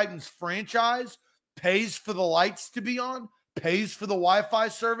Tennessee Titans franchise pays for the lights to be on, pays for the Wi-Fi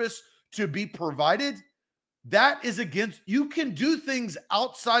service to be provided. That is against, you can do things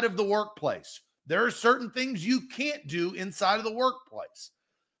outside of the workplace. There are certain things you can't do inside of the workplace.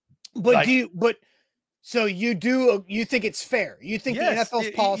 But so you think it's fair? You think the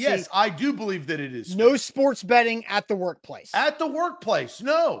NFL's policy? Yes, I do believe that it is. No fair. sports betting at the workplace. At the workplace,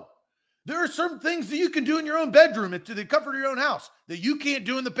 no. There are certain things that you can do in your own bedroom to the comfort of your own house that you can't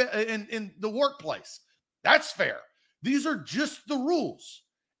do in the workplace. That's fair. These are just the rules.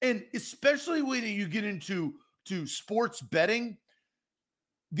 And especially when you get into sports betting,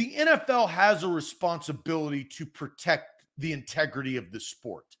 the NFL has a responsibility to protect the integrity of the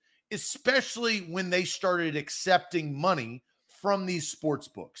sport. especially when they started accepting money from these sports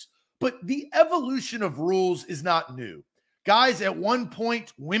books. But the evolution of rules is not new. Guys, at one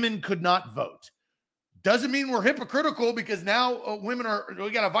point, women could not vote. Doesn't mean we're hypocritical because now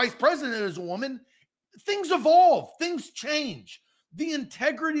we got a vice president as a woman. Things evolve, things change. The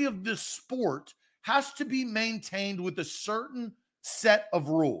integrity of the sport has to be maintained with a certain set of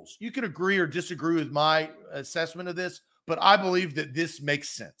rules. You can agree or disagree with my assessment of this, but I believe that this makes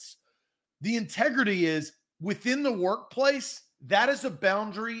sense. The integrity is within the workplace. That is a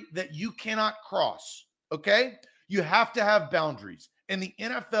boundary that you cannot cross. Okay. You have to have boundaries. And the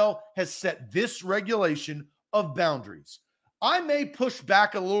NFL has set this regulation of boundaries. I may push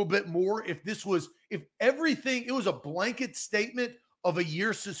back a little bit more if it was a blanket statement of a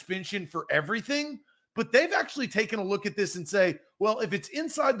year suspension for everything, but they've actually taken a look at this and say, well, if it's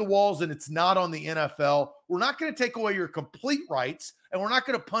inside the walls and it's not on the NFL, we're not going to take away your complete rights and we're not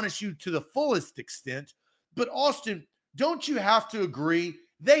going to punish you to the fullest extent. But Austin, don't you have to agree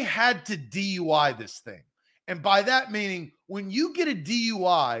they had to DUI this thing? And by that meaning, when you get a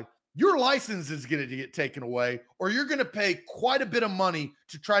DUI, your license is going to get taken away, or you're going to pay quite a bit of money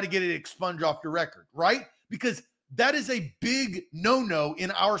to try to get it expunged off your record, right? Because that is a big no-no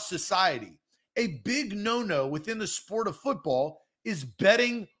in our society. A big no-no within the sport of football is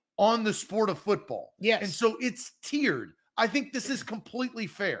betting on the sport of football. Yes. And so it's tiered. I think this is completely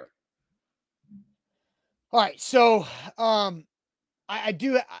fair. All right. So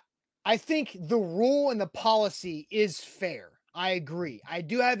I think the rule and the policy is fair. I agree. I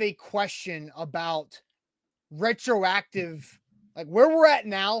do have a question about retroactive, like where we're at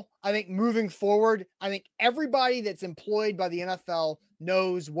now. I think moving forward, I think everybody that's employed by the NFL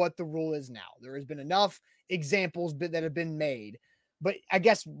knows what the rule is now. There has been enough examples that have been made. But I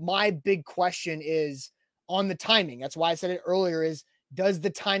guess my big question is on the timing. That's why I said it earlier is, does the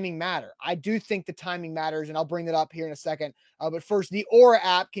timing matter? I do think the timing matters, and I'll bring that up here in a second. But first, the Aura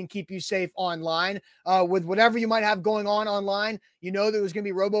app can keep you safe online with whatever you might have going on online. You know there's going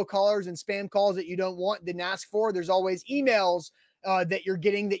to be robocallers and spam calls that you don't want, didn't ask for. There's always emails that you're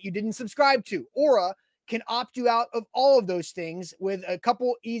getting that you didn't subscribe to. Aura can opt you out of all of those things with a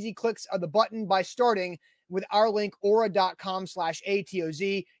couple easy clicks of the button by starting with our link,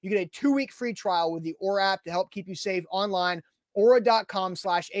 aura.com/ATOZ. You get a 2-week free trial with the Aura app to help keep you safe online.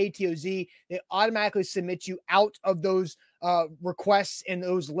 Aura.com/ATOZ. They automatically submit you out of those requests and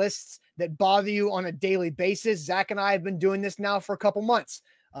those lists that bother you on a daily basis. Zach and I have been doing this now for a couple months,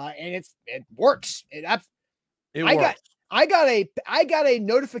 and it works. It works. I got a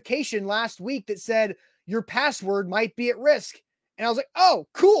notification last week that said your password might be at risk, and I was like, oh,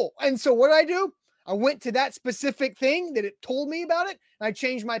 cool. And so what did I do? I went to that specific thing that it told me about it, and I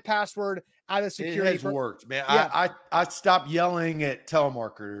changed my password out of security. It has worked, man. Yeah. I stopped yelling at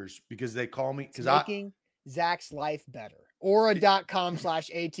telemarketers because they call me because making Zach's life better.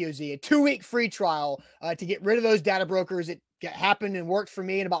 Aura.com/ATOZ, a 2-week free trial to get rid of those data brokers. It happened and worked for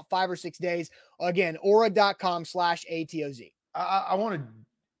me in about 5 or 6 days. Again, Aura.com/ATOZ. I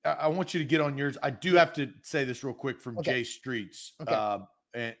want you to get on yours. I do have to say this real quick from Jay Streets. Okay.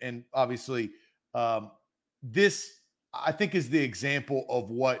 And obviously, this I think is the example of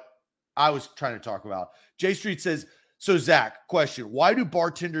what I was trying to talk about. Jay Street says, so Zach, question, why do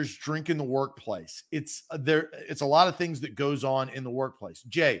bartenders drink in the workplace? It's a lot of things that goes on in the workplace.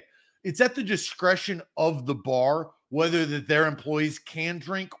 Jay, it's at the discretion of the bar, whether that their employees can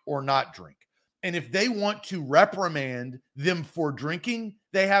drink or not drink. And if they want to reprimand them for drinking,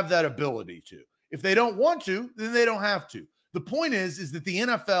 they have that ability to. If they don't want to, then they don't have to. The point is that the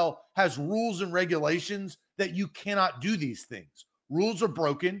NFL has rules and regulations that you cannot do these things. Rules are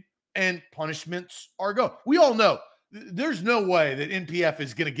broken and punishments are go. We all know there's no way that NPF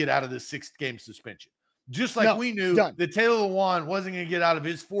is going to get out of this 6-game suspension. Just like we knew that Taylor Lewan wasn't going to get out of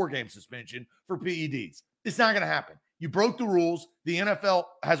his 4-game suspension for PEDs. It's not going to happen. You broke the rules. The NFL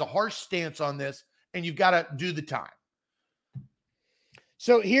has a harsh stance on this, and you've got to do the time.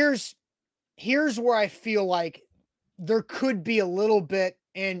 So here's where I feel like there could be a little bit,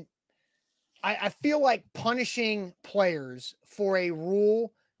 and I feel like punishing players for a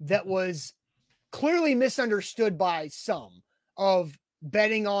rule that was clearly misunderstood by some of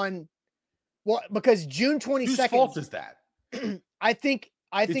betting on, well, because June 22nd. Whose fault is that? I think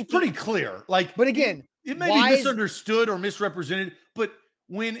it's pretty clear. Like, but again, it may be misunderstood or misrepresented, but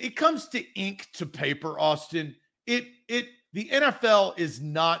when it comes to ink to paper, Austin, the NFL is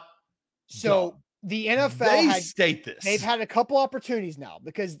not so. Dumb. The NFL state this. They've had a couple opportunities now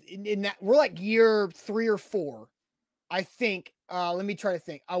because in that we're like year 3 or 4. I think, let me try to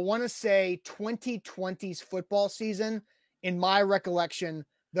think. I want to say 2020's football season, in my recollection,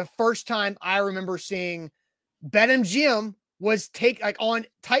 the first time I remember seeing BetMGM was on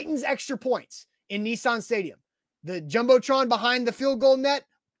Titans extra points in Nissan Stadium. The Jumbotron behind the field goal net,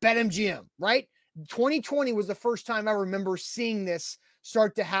 BetMGM, right? 2020 was the first time I remember seeing this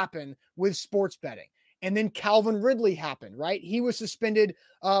start to happen with sports betting. And then Calvin Ridley happened, right? He was suspended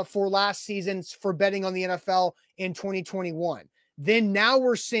for last season's for betting on the NFL in 2021. Then now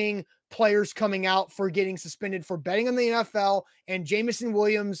we're seeing players coming out for getting suspended for betting on the NFL, and Jameson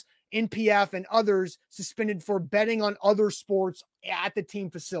Williams, NPF, and others suspended for betting on other sports at the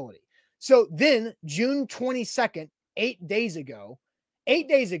team facility. So then June 22nd, 8 days ago, the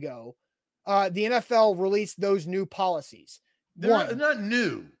NFL released those new policies. They're not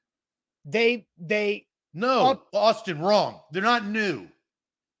new. Austin, wrong. They're not new.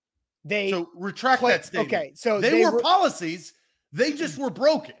 So retract that statement. Okay, so they were policies. They just were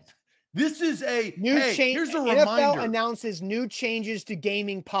broken. This is a new change. Here's a NFL reminder. Announces new changes to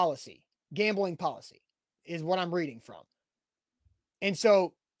gambling policy is what I'm reading from. And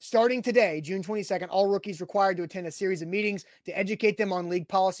so starting today, June 22nd, all rookies required to attend a series of meetings to educate them on league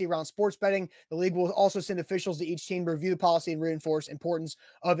policy around sports betting. The league will also send officials to each team to review the policy and reinforce importance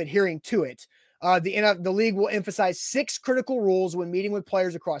of adhering to it. The league will emphasize 6 critical rules when meeting with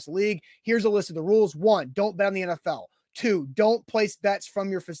players across the league. Here's a list of the rules. 1, don't bet on the NFL. 2, don't place bets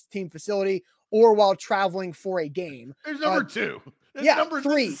from your team facility or while traveling for a game. There's number 2. Number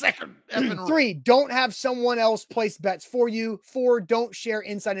 3. Second 3, don't have someone else place bets for you. 4, don't share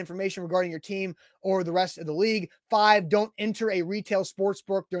inside information regarding your team or the rest of the league. 5, don't enter a retail sports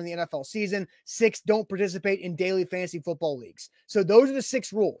book during the NFL season. 6, don't participate in daily fantasy football leagues. So those are the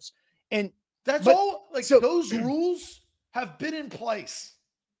 6 rules. And those rules have been in place.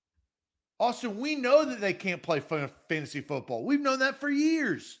 Austin, we know that they can't play fantasy football. We've known that for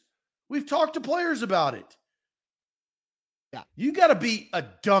years. We've talked to players about it. Yeah. You got to be a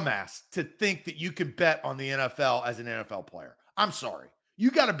dumbass to think that you can bet on the NFL as an NFL player. I'm sorry.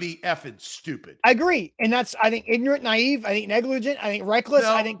 You got to be effing stupid. I agree. And that's, I think, ignorant, naive. I think negligent. I think reckless.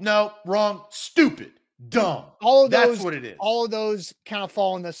 No, wrong, stupid, dumb. That's what it is. All of those kind of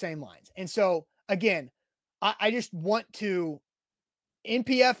fall in the same lines. And so, again, I just want to,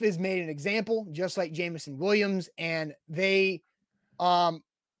 NPF has made an example, just like Jameson Williams, and they,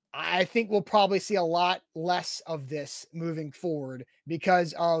 I think we'll probably see a lot less of this moving forward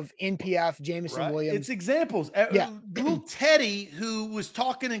because of NPF, Jameson Williams. It's examples. Little Teddy, who was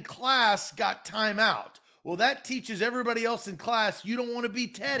talking in class, got timeout. Well, that teaches everybody else in class, you don't want to be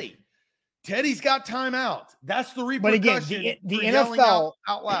Teddy. Teddy's got timeout. That's the repercussion. But again, the NFL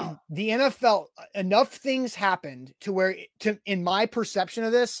out loud. The NFL, enough things happened to where, in my perception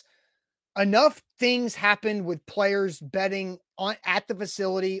of this, enough things happened with players betting at the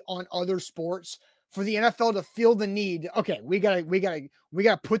facility on other sports for the NFL to feel the need. Okay, we gotta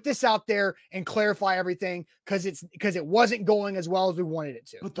put this out there and clarify everything because it wasn't going as well as we wanted it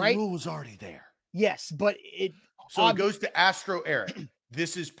to. But the rule was already there. Yes, but it goes to Astro Eric.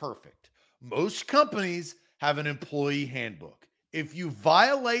 This is perfect. Most companies have an employee handbook. If you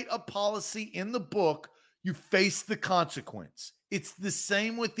violate a policy in the book, you face the consequence. It's the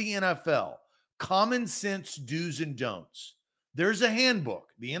same with the NFL. Common sense do's and don'ts. There's a handbook.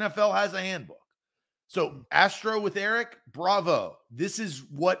 The NFL has a handbook. So Astro with Eric, bravo. This is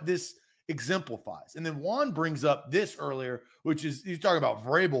what this exemplifies. And then Juan brings up this earlier, which is he's talking about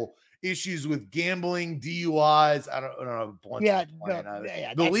Vrabel issues with gambling, DUIs. I don't know.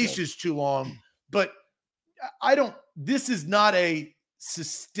 The leash is too long, but this is not a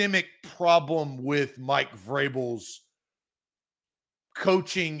systemic problem with Mike Vrabel's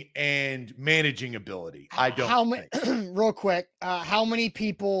coaching and managing ability. Real quick, how many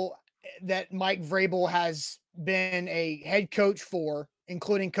people that Mike Vrabel has been a head coach for,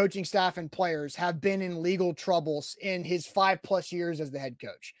 including coaching staff and players, have been in legal troubles in his 5+ years as the head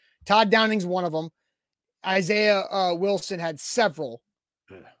coach? Todd Downing's one of them. Isaiah Wilson had several.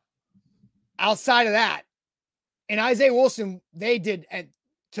 Outside of that, and Isaiah Wilson, they did, and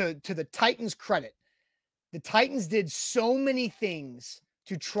to the Titans' credit, the Titans did so many things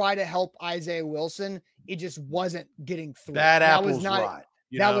to try to help Isaiah Wilson. It just wasn't getting through. That was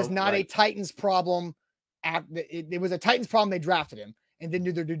not a Titans problem. It was a Titans problem. They drafted him and didn't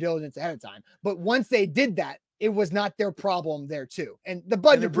do their due diligence ahead of time. But once they did that, it was not their problem there too. And the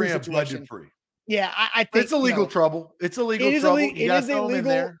Bud Dupree situation. Yeah, I think it's illegal trouble. It's illegal trouble. You got to throw them in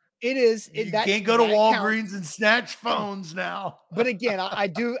there. It is. You can't go to Walgreens and snatch phones now. But again, I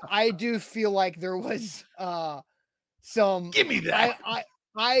do feel like there was some. Give me that.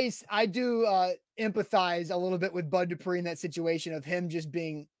 I do empathize a little bit with Bud Dupree in that situation of him just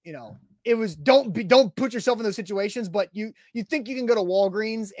being, it was don't put yourself in those situations, but you think you can go to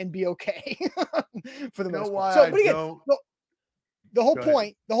Walgreens and be okay for the most part. So, but again, the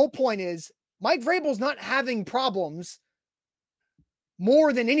whole point is Mike Vrabel's not having problems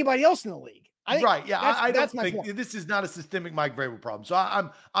more than anybody else in the league. I think I that's don't my think point. this is not a systemic Mike Vrabel problem. So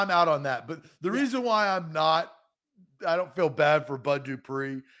I'm out on that. But the reason why I don't feel bad for Bud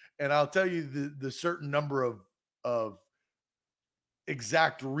Dupree, and I'll tell you the certain number of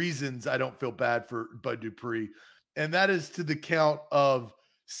exact reasons I don't feel bad for Bud Dupree, and that is to the count of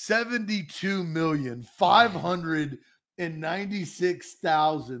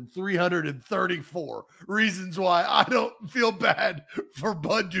 72,596,334 reasons why I don't feel bad for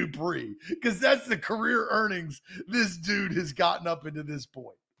Bud Dupree, because that's the career earnings this dude has gotten up into this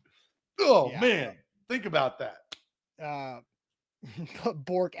point. Oh man, think about that.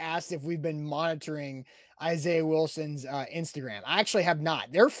 Bork asked if we've been monitoring Isaiah Wilson's Instagram. I actually have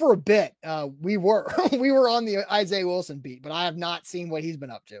not. There for a bit, we were on the Isaiah Wilson beat, but I have not seen what he's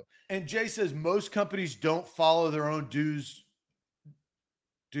been up to. And Jay says most companies don't follow their own do's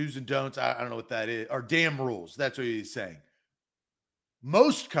and don'ts. I don't know what that is, or damn rules. That's what he's saying.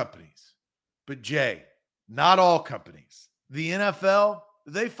 Most companies, but Jay, not all companies. The NFL,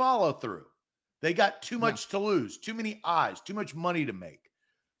 they follow through. They got too much to lose, too many eyes, too much money to make.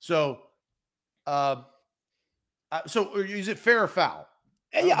 So, so is it fair or foul?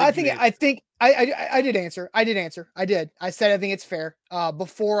 I did answer. I did. I said I think it's fair.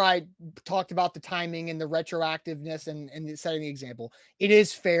 Before I talked about the timing and the retroactiveness and setting the example, it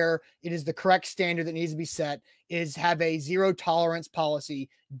is fair. It is the correct standard that needs to be set. Is have a zero tolerance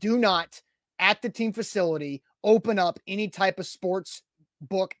policy. Do not at the team facility open up any type of sports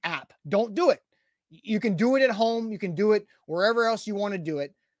book app. Don't do it. You can do it at home. You can do it wherever else you want to do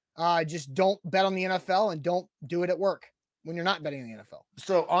it. Just don't bet on the NFL and don't do it at work when you're not betting on the NFL.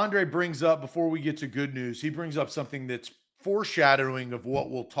 So Andre brings up, before we get to good news, he brings up something that's foreshadowing of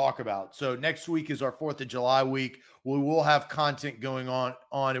what we'll talk about. So next week is our 4th of July week. We will have content going on.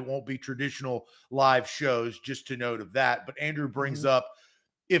 It won't be traditional live shows, just to note of that. But Andrew brings up,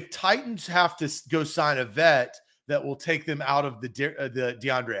 if Titans have to go sign a vet that will take them out of the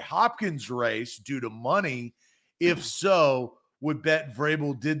DeAndre Hopkins race due to money, if so, would bet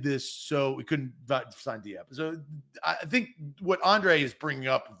Vrabel did this so we couldn't sign Diep. So I think what Andre is bringing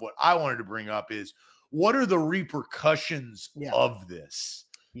up, what I wanted to bring up is, what are the repercussions of this?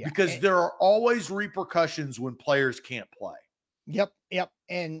 Because there are always repercussions when players can't play. Yep.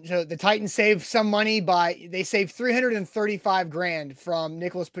 And so the Titans saved some money they saved $335,000 from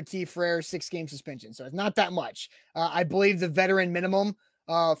Nicholas Petit-Frere's 6-game suspension. So it's not that much. I believe the veteran minimum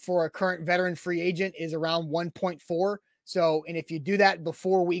for a current veteran free agent is around 1.4. So, and if you do that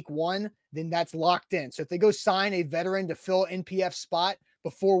before week 1, then that's locked in. So if they go sign a veteran to fill NPF spot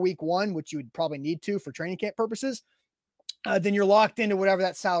before week 1, which you would probably need to for training camp purposes, then you're locked into whatever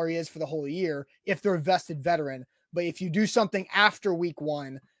that salary is for the whole year if they're a vested veteran. But if you do something after week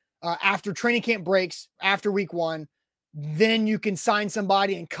 1, after training camp breaks, after week 1, then you can sign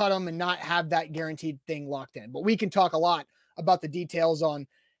somebody and cut them and not have that guaranteed thing locked in. But we can talk a lot about the details on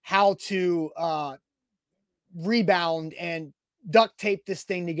how to rebound and duct tape this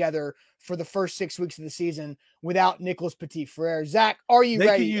thing together for the first 6 weeks of the season without Nicholas Petit-Frere. Zach, are you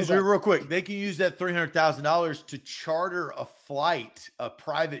ready? Real quick, they can use that $300,000 to charter a flight, a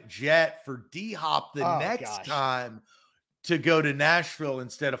private jet for D-Hop next time to go to Nashville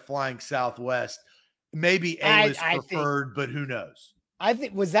instead of flying Southwest. Maybe A-list preferred, but who knows? I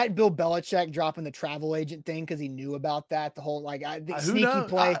think, was that Bill Belichick dropping the travel agent thing because he knew about that? The whole, I think sneaky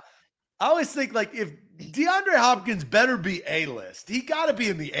play. I always think, if DeAndre Hopkins better be A-list, he got to be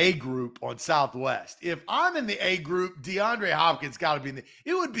in the A group on Southwest. If I'm in the A group, DeAndre Hopkins got to be in the.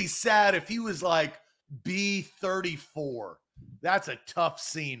 It would be sad if he was like B34. That's a tough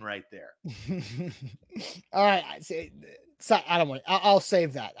scene right there. All right, I don't want. I'll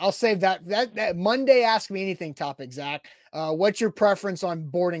save that. I'll save that. That Monday Ask Me Anything topic, Zach. What's your preference on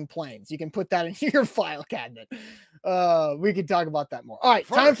boarding planes? You can put that in your file cabinet. We can talk about that more. All right,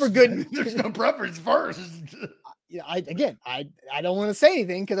 time for good. There's no preference first. I don't want to say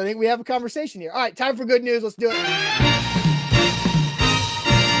anything because I think we have a conversation here. All right, time for good news. Let's do it.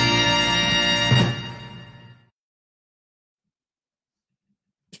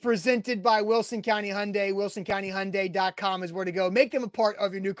 Presented by Wilson County Hyundai. WilsonCountyHyundai.com is where to go. Make them a part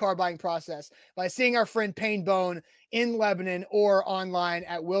of your new car buying process by seeing our friend Payne Bone in Lebanon or online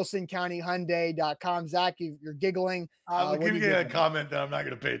at WilsonCountyHyundai.com. Zach, you're giggling. I'm giving you a comment that I'm not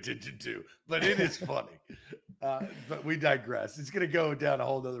going to pay attention to, but it is funny. But we digress. It's going to go down a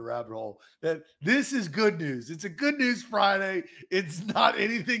whole other rabbit hole. That this is good news. It's a good news Friday. It's not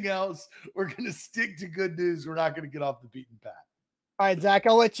anything else. We're going to stick to good news. We're not going to get off the beaten path. All right, Zach,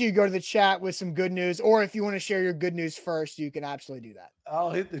 I'll let you go to the chat with some good news, or if you want to share your good news first, you can absolutely do that.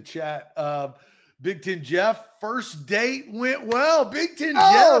 I'll hit the chat. Big Ten Jeff, first date went well. Big Ten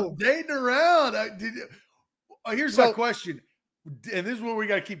Jeff dating around. Here's my question, and this is what we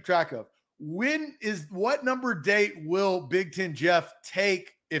got to keep track of. What number date will Big Ten Jeff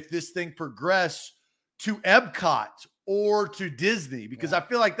take if this thing progress to Epcot or to Disney? Because I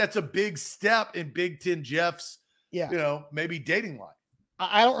feel like that's a big step in Big Ten Jeff's, maybe dating life.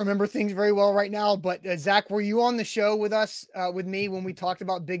 I don't remember things very well right now, but Zach, were you on the show with us, with me when we talked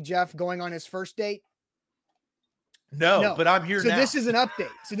about Big Jeff going on his first date? No, but I'm here now. So this is an update.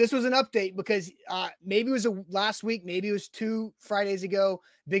 So this was an update because maybe it was last week, maybe it was 2 Fridays ago.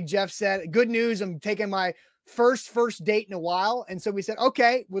 Big Jeff said, good news, I'm taking my first date in a while. And so we said,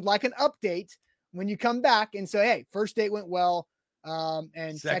 okay, would like an update when you come back. And so, hey, first date went well.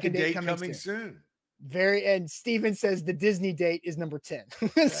 And second date coming soon. And Steven says the Disney date is number 10.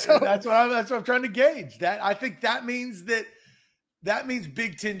 So that's what I'm trying to gauge. That I think that means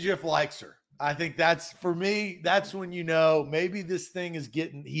Big Ten Jeff likes her. I think that's, for me, that's when maybe this thing is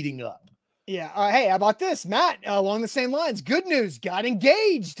heating up. Yeah. Hey, how about this, Matt? Along the same lines, good news, got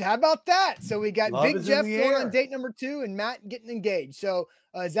engaged. How about that? So we got Big Jeff going on date number 2 and Matt getting engaged. So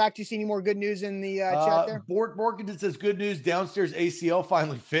Zach, do you see any more good news in the chat there? Borkington says good news, downstairs ACL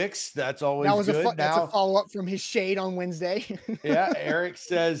finally fixed. That's always good. That's a follow-up from his shade on Wednesday. Yeah. Eric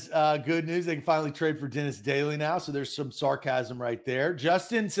says good news. They can finally trade for Dennis Daly now. So there's some sarcasm right there.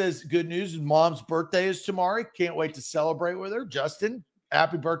 Justin says good news. Mom's birthday is tomorrow. Can't wait to celebrate with her. Justin,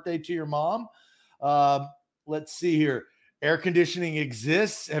 happy birthday to your mom. Let's see here. Air conditioning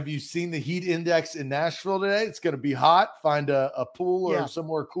exists. Have you seen the heat index in Nashville today? It's going to be hot. Find a pool or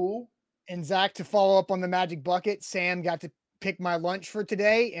somewhere cool. And Zach, to follow up on the magic bucket, Sam got to pick my lunch for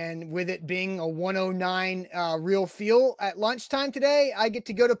today. And with it being a 109 real feel at lunchtime today, I get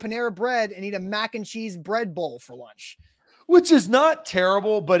to go to Panera Bread and eat a mac and cheese bread bowl for lunch. Which is not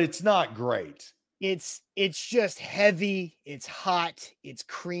terrible, but it's not great. It's just heavy. It's hot. It's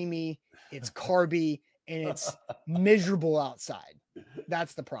creamy. It's carby. And it's miserable outside.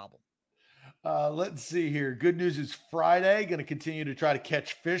 That's the problem. Let's see here. Good news is Friday. Going to continue to try to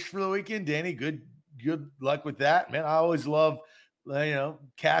catch fish for the weekend. Danny, good luck with that, man. I always love,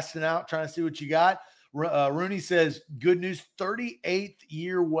 casting out, trying to see what you got. Rooney says, good news, 38th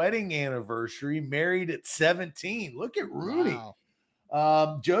year wedding anniversary, married at 17. Look at Rooney.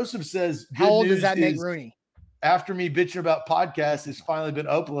 Wow. Joseph says, how old does that make Rooney? After me bitching about podcasts, it's finally been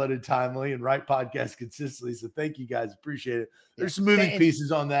uploaded timely and right podcast consistently. So thank you guys. Appreciate it. There's some moving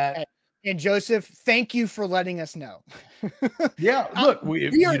pieces on that. And Joseph, thank you for letting us know. Yeah. Look,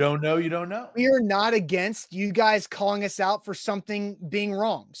 if you don't know, you don't know. We are not against you guys calling us out for something being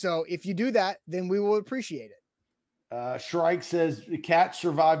wrong. So if you do that, then we will appreciate it. Shrike says the cat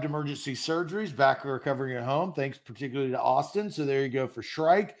survived emergency surgeries, back recovering at home. Thanks particularly to Austin. So there you go for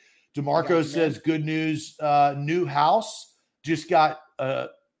Shrike. DeMarco says, good news, new house. Just got a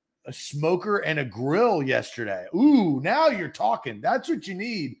smoker and a grill yesterday. Ooh, now you're talking. That's what you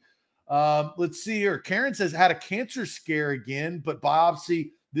need. Let's see here. Karen says, had a cancer scare again, but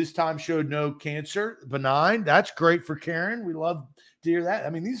biopsy this time showed no cancer, benign. That's great for Karen. We love to hear that. I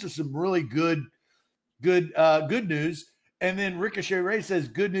mean, these are some really good news. And then Ricochet Ray says,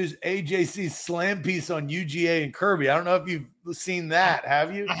 good news, AJC's slam piece on UGA and Kirby. I don't know if you've seen that.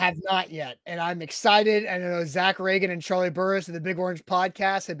 Have you? I have not yet. And I'm excited. I know Zach Reagan and Charlie Burris of the Big Orange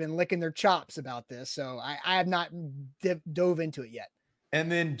podcast have been licking their chops about this. So I have not dove into it yet. And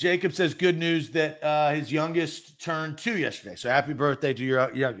then Jacob says, good news that his youngest turned 2 yesterday. So happy birthday to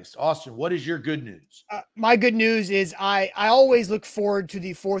your youngest. Austin, what is your good news? My good news is I always look forward to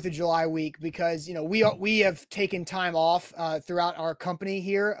the 4th of July week because, we have taken time off throughout our company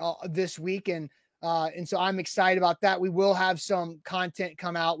here this week. And so I'm excited about that. We will have some content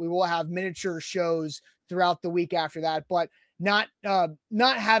come out. We will have miniature shows throughout the week after that, but not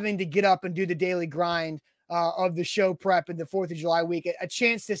having to get up and do the daily grind of the show prep and the 4th of July week, a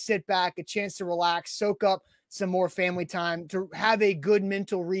chance to sit back, a chance to relax, soak up some more family time, to have a good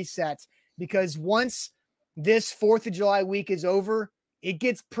mental reset, because once this 4th of July week is over, it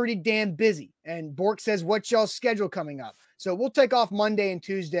gets pretty damn busy. And Bork says, what's y'all's schedule coming up? So we'll take off Monday and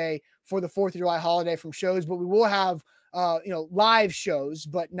Tuesday for the 4th of July holiday from shows, but we will have live shows,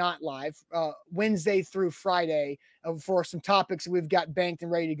 but not live, Wednesday through Friday for some topics that we've got banked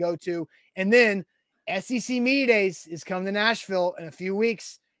and ready to go to. And then SEC Media Days is coming to Nashville in a few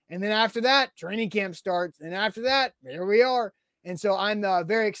weeks. And then after that, training camp starts. And after that, there we are. And so I'm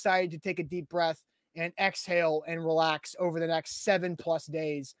very excited to take a deep breath and exhale and relax over the next 7+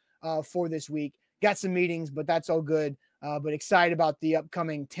 days for this week. Got some meetings, but that's all good. But excited about the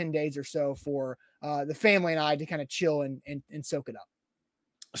upcoming 10 days or so for the family and I to kind of chill and soak it up.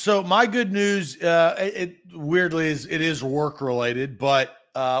 So my good news, it weirdly is work related, but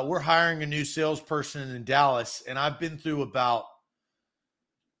we're hiring a new salesperson in Dallas, and I've been through about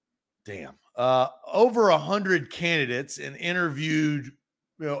over 100 candidates and interviewed,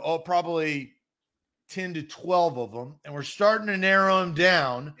 probably 10 to 12 of them, and we're starting to narrow them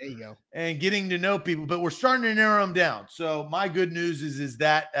down. There you go. And getting to know people, but we're starting to narrow them down. So my good news is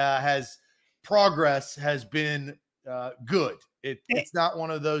that progress has been good. It's not one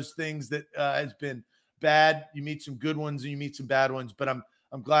of those things that has been bad. You meet some good ones and you meet some bad ones, but I'm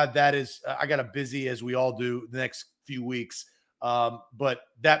glad that is. I got a busy, as we all do, the next few weeks. But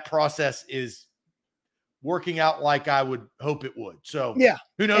that process is working out like I would hope it would. So yeah,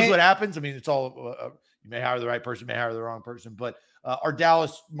 who knows what happens? I mean, it's all you may hire the right person, may hire the wrong person, but our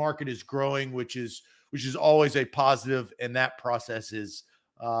Dallas market is growing, which is always a positive, and that process is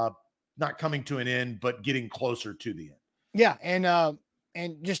not coming to an end, but getting closer to the end. Yeah,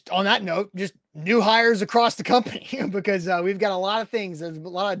 and just on that note, just new hires across the company because we've got a lot of things. There's a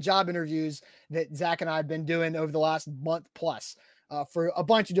lot of job interviews that Zach and I have been doing over the last month plus for a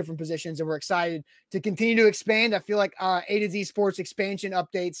bunch of different positions, and we're excited to continue to expand. I feel like A to Z Sports expansion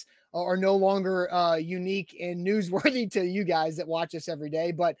updates are no longer unique and newsworthy to you guys that watch us every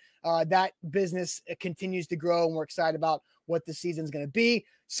day, but that business continues to grow, and we're excited about what the season's going to be.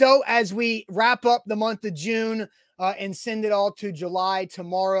 So as we wrap up the month of June and send it all to July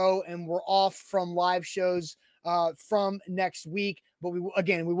tomorrow, and we're off from live shows from next week, but we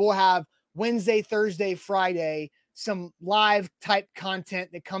will have Wednesday, Thursday, Friday, some live type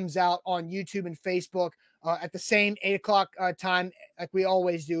content that comes out on YouTube and Facebook at the same 8:00 time like we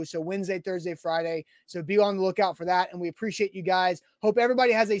always do. So Wednesday, Thursday, Friday. So be on the lookout for that. And we appreciate you guys. Hope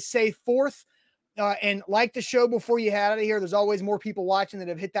everybody has a safe 4th. And like the show before you head out of here. There's always more people watching that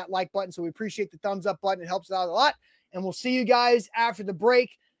have hit that like button. So we appreciate the thumbs up button. It helps us out a lot. And we'll see you guys after the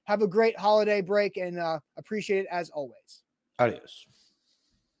break. Have a great holiday break and appreciate it as always. Adios.